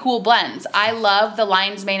have really cool blends. I love the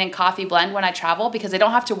Lion's Mane and coffee blend when I travel because I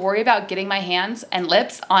don't have to worry about getting my hands and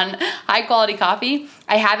lips on high quality coffee.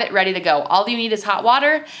 I have it ready to go. All you need is hot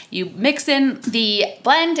water. You mix in the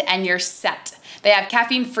blend and you're set. They have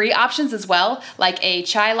caffeine-free options as well, like a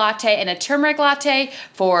chai latte and a turmeric latte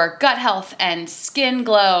for gut health and skin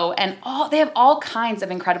glow, and they have all kinds of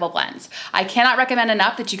incredible blends. I cannot recommend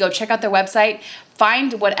enough that you go check out their website,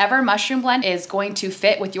 find whatever mushroom blend is going to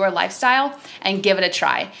fit with your lifestyle, and give it a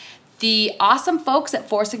try. The awesome folks at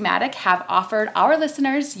Four Sigmatic have offered our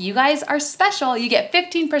listeners, you guys are special, you get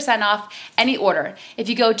 15% off any order. If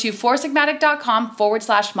you go to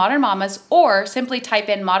foursigmatic.com/Modern Mamas or simply type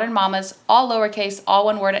in Modern Mamas, all lowercase, all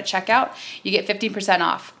one word at checkout, you get 15%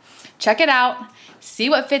 off. Check it out, see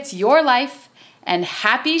what fits your life, and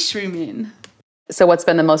happy shrooming. So what's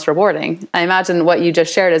been the most rewarding? I imagine what you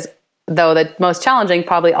just shared is, though the most challenging,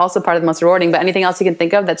 probably also part of the most rewarding, but anything else you can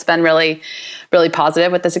think of that's been really, really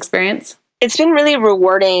positive with this experience? It's been really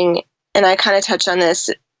rewarding, and I kind of touched on this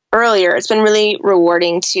earlier. It's been really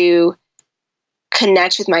rewarding to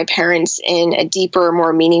connect with my parents in a deeper,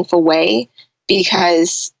 more meaningful way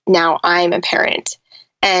because now I'm a parent.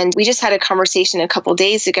 And we just had a conversation a couple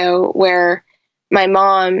days ago where my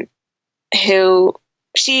mom,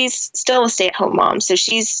 she's still a stay-at-home mom, so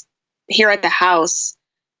she's here at the house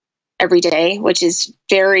every day, which is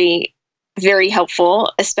very, very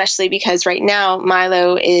helpful, especially because right now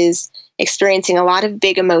Milo is experiencing a lot of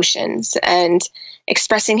big emotions and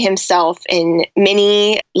expressing himself in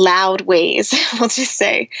many loud ways, we'll just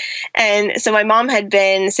say. And so my mom had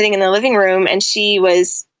been sitting in the living room and she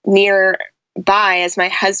was nearby as my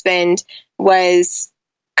husband was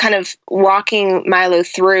kind of walking Milo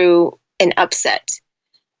through an upset.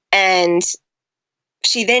 And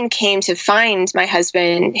she then came to find my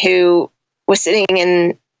husband, who was sitting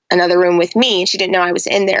in another room with me. She didn't know I was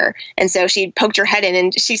in there. And so she poked her head in,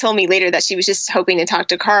 and she told me later that she was just hoping to talk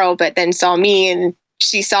to Carl, but then saw me and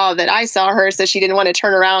she saw that I saw her. So she didn't want to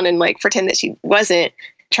turn around and pretend that she wasn't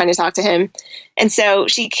trying to talk to him. And so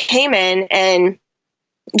she came in and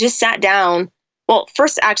just sat down. Well,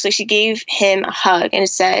 first, actually, she gave him a hug and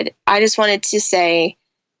said, "I just wanted to say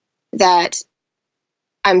that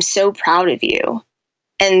I'm so proud of you.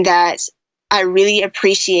 And that I really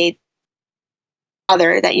appreciate,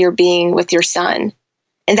 Father, that you're being with your son."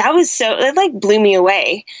 And that was it blew me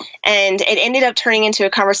away. And it ended up turning into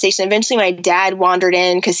a conversation. Eventually my dad wandered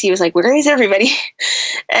in because he was like, "Where is everybody?"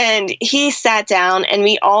 And he sat down and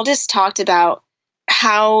we all just talked about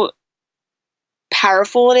how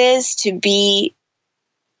powerful it is to be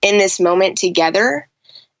in this moment together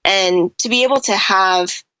and to be able to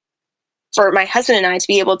have, for my husband and I, to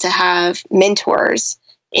be able to have mentors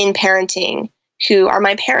in parenting who are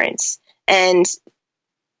my parents. And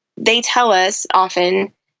they tell us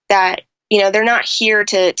often that, they're not here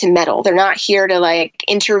to meddle. They're not here to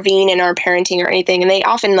intervene in our parenting or anything. And they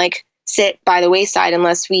often sit by the wayside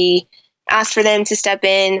unless we ask for them to step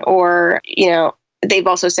in, or, they've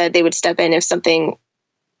also said they would step in if something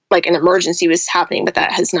like an emergency was happening, but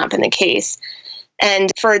that has not been the case.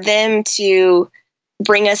 And for them to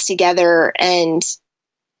bring us together and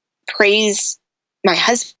praise my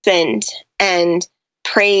husband and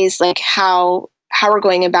praise how we're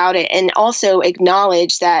going about it, and also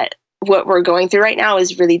acknowledge that what we're going through right now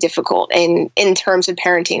is really difficult. And in terms of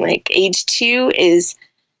parenting, age 2 is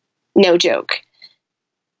no joke.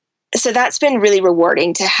 So that's been really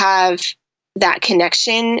rewarding to have that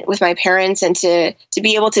connection with my parents and to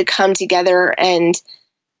be able to come together and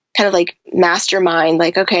kind of mastermind,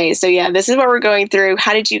 okay, so yeah, this is what we're going through.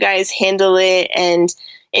 How did you guys handle it? And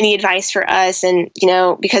any advice for us? And,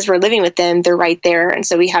 because we're living with them, they're right there. And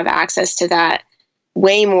so we have access to that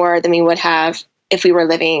way more than we would have if we were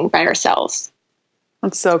living by ourselves.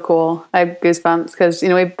 That's so cool. I have goosebumps because,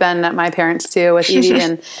 we've been at my parents too with Evie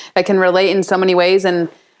and I can relate in so many ways. And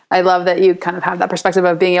I love that you kind of have that perspective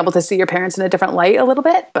of being able to see your parents in a different light a little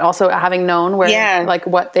bit, but also having known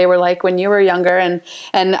what they were like when you were younger. And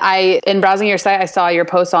I, in browsing your site, I saw your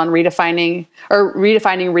post on redefining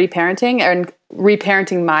reparenting and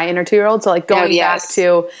reparenting my inner 2-year-old. So going back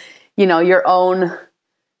to, your own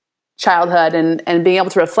childhood and being able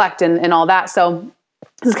to reflect and all that. So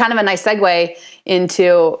this is kind of a nice segue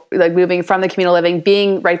into like moving from the communal living,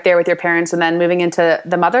 being right there with your parents, and then moving into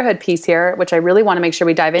the motherhood piece here, which I really want to make sure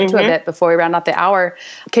we dive into a bit before we round out the hour.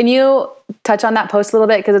 Can you touch on that post a little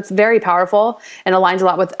bit? Because it's very powerful and aligns a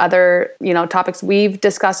lot with other, topics we've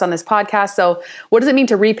discussed on this podcast. So what does it mean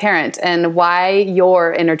to reparent, and why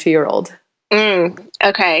your inner 2-year-old?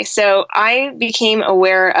 Okay. So I became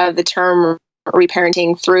aware of the term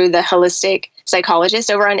reparenting through the holistic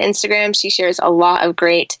psychologist over on Instagram. She shares a lot of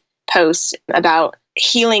great posts about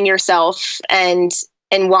healing yourself and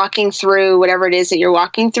walking through whatever it is that you're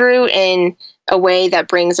walking through in a way that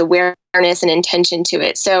brings awareness and intention to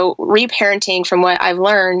it. So reparenting, from what I've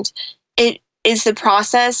learned, it is the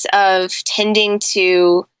process of tending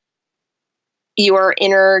to your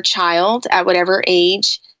inner child at whatever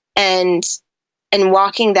age and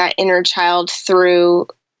walking that inner child through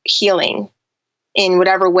healing in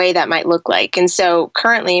whatever way that might look like. And so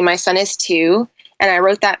currently my son is 2, and I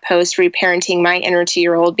wrote that post, reparenting my inner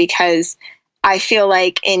 2-year-old, because I feel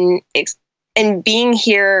like in being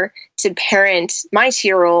here to parent my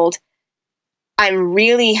 2-year-old, I'm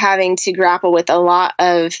really having to grapple with a lot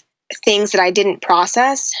of things that I didn't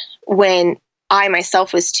process when I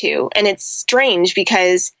myself was 2. And it's strange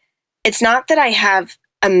because it's not that I have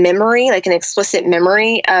a memory, like an explicit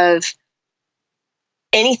memory of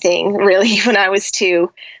anything really when I was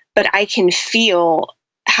 2, but I can feel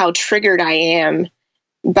how triggered I am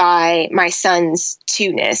by my son's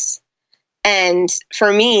 2-ness. And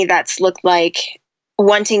for me, that's looked like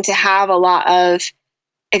wanting to have a lot of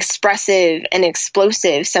expressive and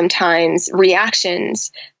explosive sometimes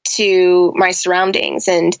reactions to my surroundings.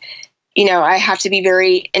 And, I have to be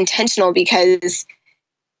very intentional, because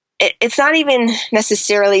it's not even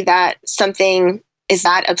necessarily that something is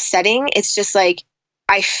that upsetting. It's just like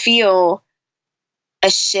I feel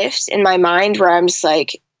a shift in my mind where I'm just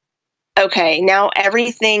like, okay, now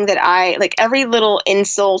everything that every little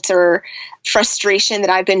insult or frustration that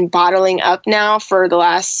I've been bottling up now for the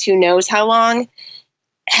last who knows how long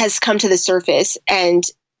has come to the surface, and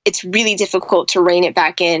it's really difficult to rein it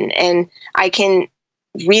back in. And I can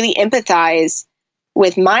really empathize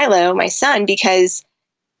with Milo, my son, because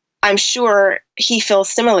I'm sure he feels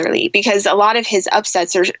similarly, because a lot of his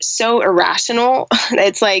upsets are so irrational.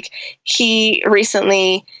 It's like he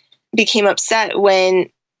recently became upset when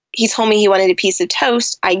he told me he wanted a piece of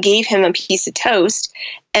toast. I gave him a piece of toast,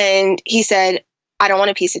 and he said, "I don't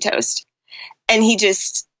want a piece of toast." And he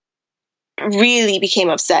just really became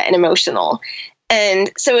upset and emotional.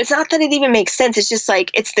 And so it's not that it even makes sense. It's just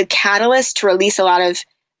like it's the catalyst to release a lot of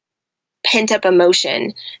pent up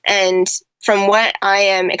emotion. And from what I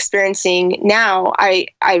am experiencing now, I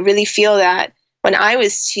really feel that when I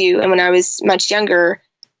was 2 and when I was much younger,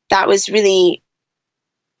 that was really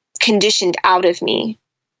conditioned out of me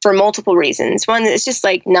for multiple reasons. One, it's just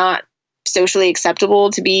like not socially acceptable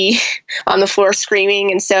to be on the floor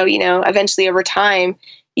screaming. And so, eventually over time,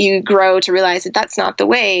 you grow to realize that that's not the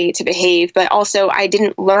way to behave. But also, I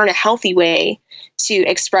didn't learn a healthy way to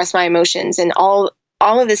express my emotions. And all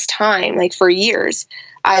of this time, like for years,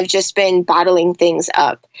 I've just been bottling things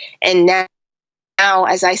up. And now,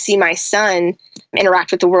 as I see my son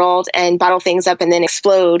interact with the world and bottle things up and then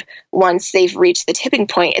explode once they've reached the tipping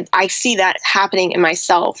point, I see that happening in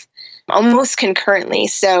myself almost concurrently.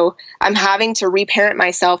 So I'm having to reparent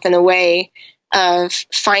myself in a way of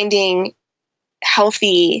finding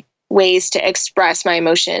healthy ways to express my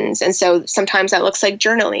emotions. And so sometimes that looks like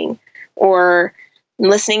journaling or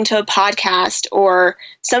listening to a podcast, or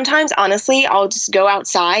sometimes honestly I'll just go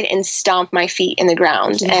outside and stomp my feet in the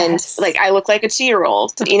ground. Yes. And like I look like a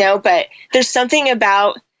 2-year-old, but there's something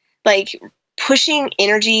about like pushing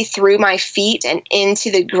energy through my feet and into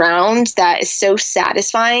the ground that is so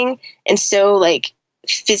satisfying and so like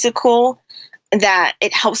physical that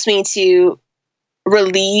it helps me to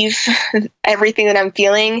relieve everything that I'm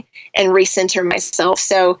feeling and recenter myself.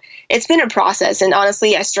 So it's been a process, and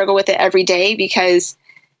honestly, I struggle with it every day because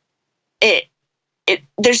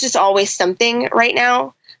there's just always something right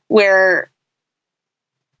now where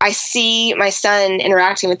I see my son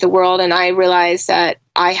interacting with the world, and I realize that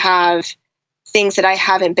I have things that I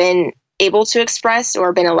haven't been able to express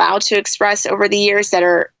or been allowed to express over the years that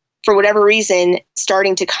are, for whatever reason,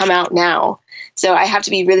 starting to come out now. So I have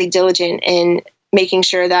to be really diligent in making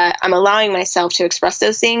sure that I'm allowing myself to express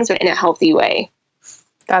those things in a healthy way.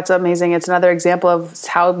 That's amazing. It's another example of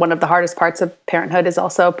how one of the hardest parts of parenthood is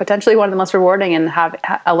also potentially one of the most rewarding, and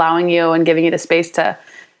allowing you and giving you the space to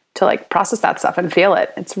to like process that stuff and feel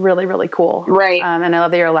it. It's really, really cool. Right. And I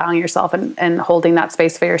love that you're allowing yourself and holding that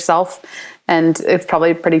space for yourself. And it's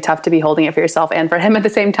probably pretty tough to be holding it for yourself and for him at the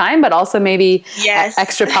same time, but also maybe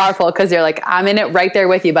extra powerful because you're like, I'm in it right there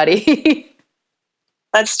with you, buddy.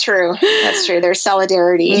 That's true. That's true. There's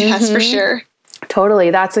solidarity. That's for sure.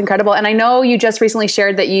 Totally. That's incredible. And I know you just recently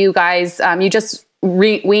shared that you guys, you just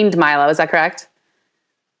weaned Milo. Is that correct?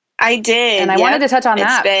 I did. And I wanted to touch on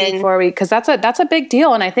that before because that's a big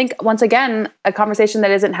deal. And I think once again, a conversation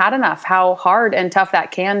that isn't had enough, how hard and tough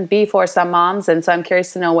that can be for some moms. And so I'm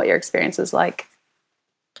curious to know what your experience is like.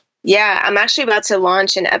 Yeah, I'm actually about to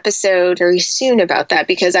launch an episode very soon about that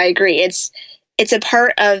because I agree. It's a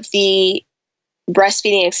part of the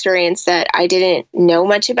breastfeeding experience that I didn't know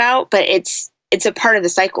much about, but it's a part of the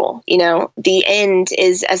cycle. You know, the end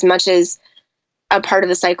is as much as a part of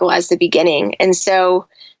the cycle as the beginning. And so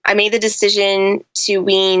I made the decision to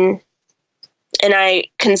wean, and I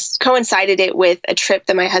coincided it with a trip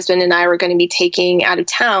that my husband and I were going to be taking out of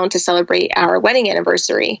town to celebrate our wedding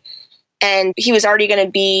anniversary. And he was already going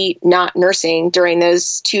to be not nursing during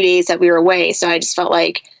those 2 days that we were away. So I just felt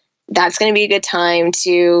like that's going to be a good time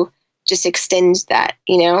to just extend that,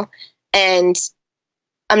 you know? And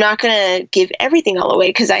I'm not going to give everything all away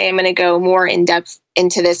because I am going to go more in depth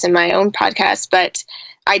into this in my own podcast. But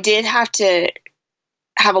I did have to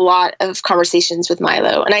have a lot of conversations with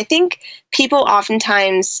Milo. And I think people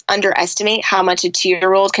oftentimes underestimate how much a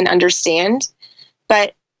 2-year-old can understand.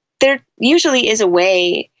 But there usually is a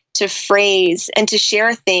way to phrase and to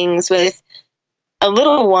share things with a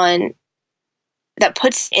little one that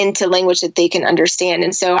puts into language that they can understand.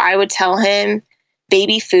 And so I would tell him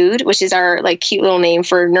baby food, which is our like cute little name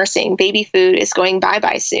for nursing. Baby food is going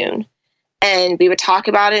bye-bye soon. And we would talk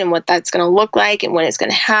about it and what that's going to look like and when it's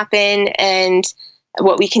going to happen and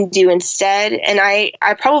what we can do instead. And I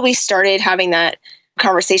probably started having that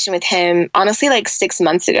conversation with him, honestly, like 6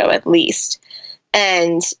 months ago, at least.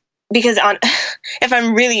 And because if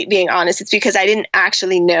I'm really being honest, it's because I didn't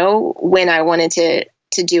actually know when I wanted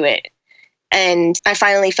to do it. And I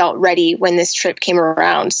finally felt ready when this trip came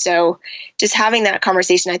around. So just having that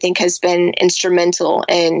conversation, I think, has been instrumental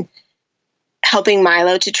in helping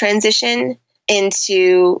Milo to transition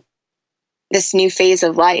into this new phase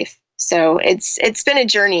of life. So it's been a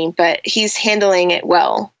journey, but he's handling it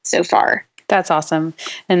well so far. That's awesome.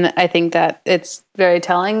 And I think that it's very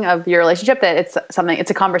telling of your relationship that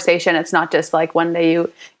it's a conversation. It's not just like one day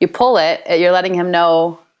you pull it, you're letting him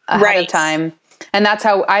know ahead of time. And that's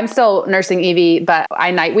how I'm still nursing Evie, but I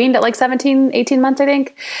night weaned at like 17, 18 months, I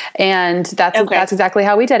think. And that's exactly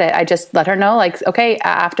how we did it. I just let her know, like, okay,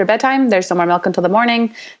 after bedtime, there's no more milk until the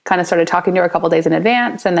morning. Kind of started talking to her a couple days in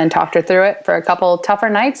advance and then talked her through it for a couple tougher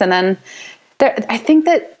nights. And then I think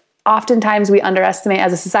that oftentimes we underestimate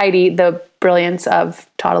as a society the brilliance of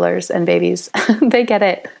toddlers and babies. They get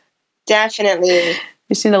it. Definitely. You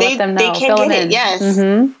just need to let them know. They can get it, yes.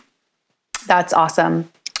 Mm-hmm. That's awesome.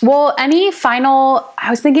 Well, I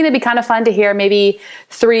was thinking it'd be kind of fun to hear maybe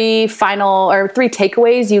 3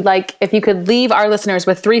 takeaways you'd like, if you could leave our listeners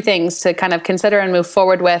with 3 things to kind of consider and move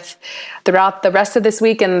forward with throughout the rest of this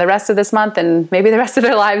week and the rest of this month and maybe the rest of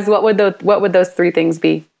their lives. What would those 3 things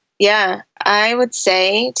be? Yeah, I would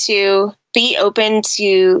say to be open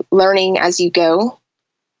to learning as you go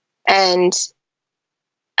and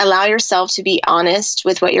allow yourself to be honest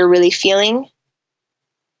with what you're really feeling.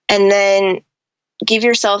 And then give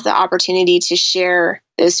yourself the opportunity to share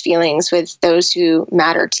those feelings with those who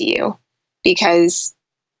matter to you, because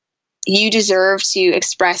you deserve to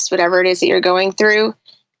express whatever it is that you're going through.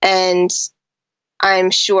 And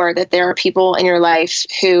I'm sure that there are people in your life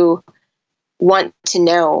who want to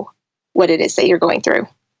know what it is that you're going through.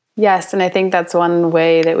 Yes. And I think that's one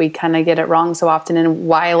way that we kind of get it wrong so often, and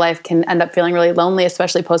why life can end up feeling really lonely,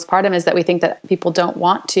 especially postpartum, is that we think that people don't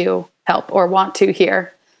want to help or want to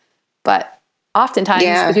hear. But oftentimes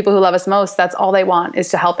the people who love us most, that's all they want, is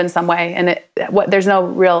to help in some way. And there's no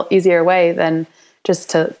real easier way than just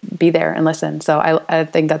to be there and listen. So I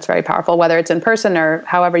think that's very powerful, whether it's in person or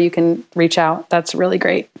however you can reach out. That's really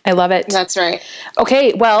great. I love it. That's right.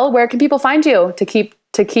 Okay. Well, where can people find you to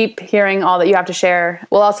keep hearing all that you have to share?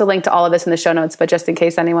 We'll also link to all of this in the show notes, but just in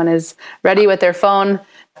case anyone is ready with their phone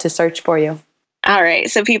to search for you. All right.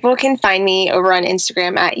 So people can find me over on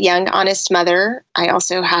Instagram at Young Honest Mother. I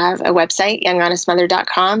also have a website,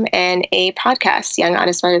 younghonestmother.com, and a podcast, Young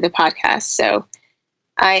Honest Mother, the podcast. So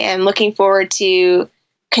I am looking forward to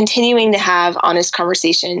continuing to have honest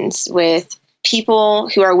conversations with people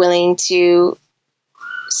who are willing to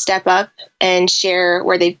step up and share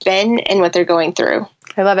where they've been and what they're going through.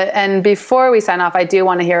 I love it. And before we sign off, I do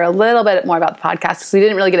want to hear a little bit more about the podcast because we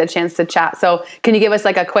didn't really get a chance to chat. So can you give us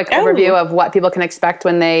like a quick overview of what people can expect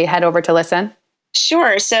when they head over to listen?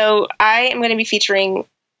 Sure. So I am going to be featuring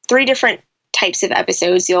 3 different types of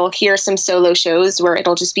episodes. You'll hear some solo shows where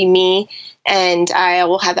it'll just be me, and I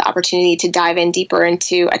will have the opportunity to dive in deeper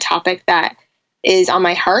into a topic that is on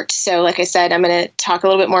my heart. So like I said, I'm going to talk a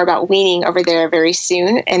little bit more about weaning over there very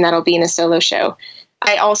soon, and that'll be in a solo show.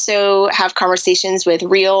 I also have conversations with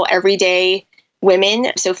real everyday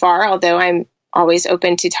women so far, although I'm always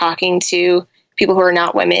open to talking to people who are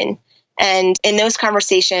not women. And in those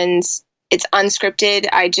conversations, it's unscripted.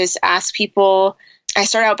 I just ask people, I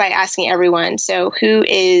start out by asking everyone, so who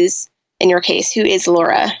is, in your case, who is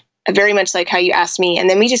Laura? Very much like how you asked me. And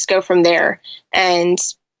then we just go from there. And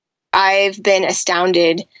I've been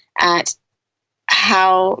astounded at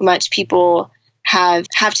how much people have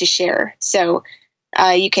to share. So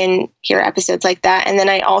you can hear episodes like that. And then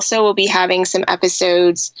I also will be having some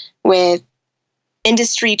episodes with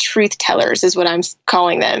industry truth tellers, is what I'm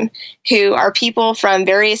calling them, who are people from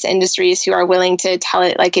various industries who are willing to tell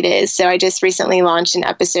it like it is. So I just recently launched an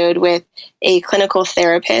episode with a clinical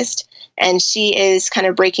therapist, and she is kind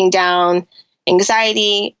of breaking down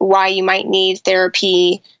anxiety, why you might need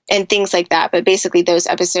therapy, and things like that. But basically, those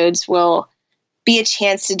episodes will be a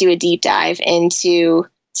chance to do a deep dive into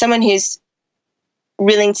someone who's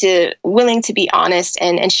willing to be honest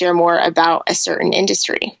and share more about a certain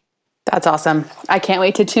industry. That's awesome. I can't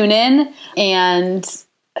wait to tune in and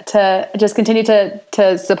to just continue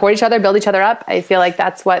to support each other, build each other up. I feel like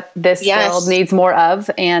that's what this field needs more of.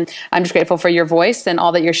 And I'm just grateful for your voice and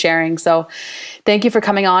all that you're sharing. So thank you for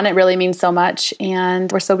coming on. It really means so much.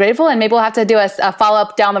 And we're so grateful. And maybe we'll have to do a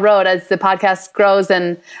follow-up down the road as the podcast grows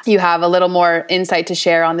and you have a little more insight to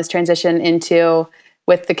share on this transition into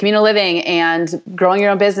with the communal living and growing your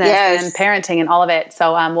own business and parenting and all of it.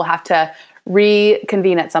 So we'll have to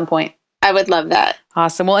reconvene at some point. I would love that.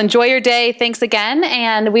 Awesome. Well, enjoy your day. Thanks again.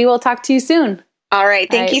 And we will talk to you soon. All right.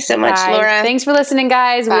 Thank you so much, bye. Laura. Thanks for listening,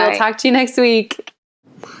 guys. Bye. We will talk to you next week.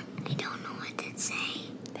 I don't know what to say.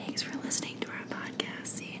 Thanks for listening to our podcast.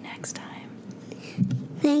 See you next time.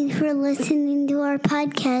 Thanks for listening to our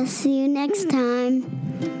podcast. See you next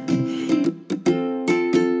time.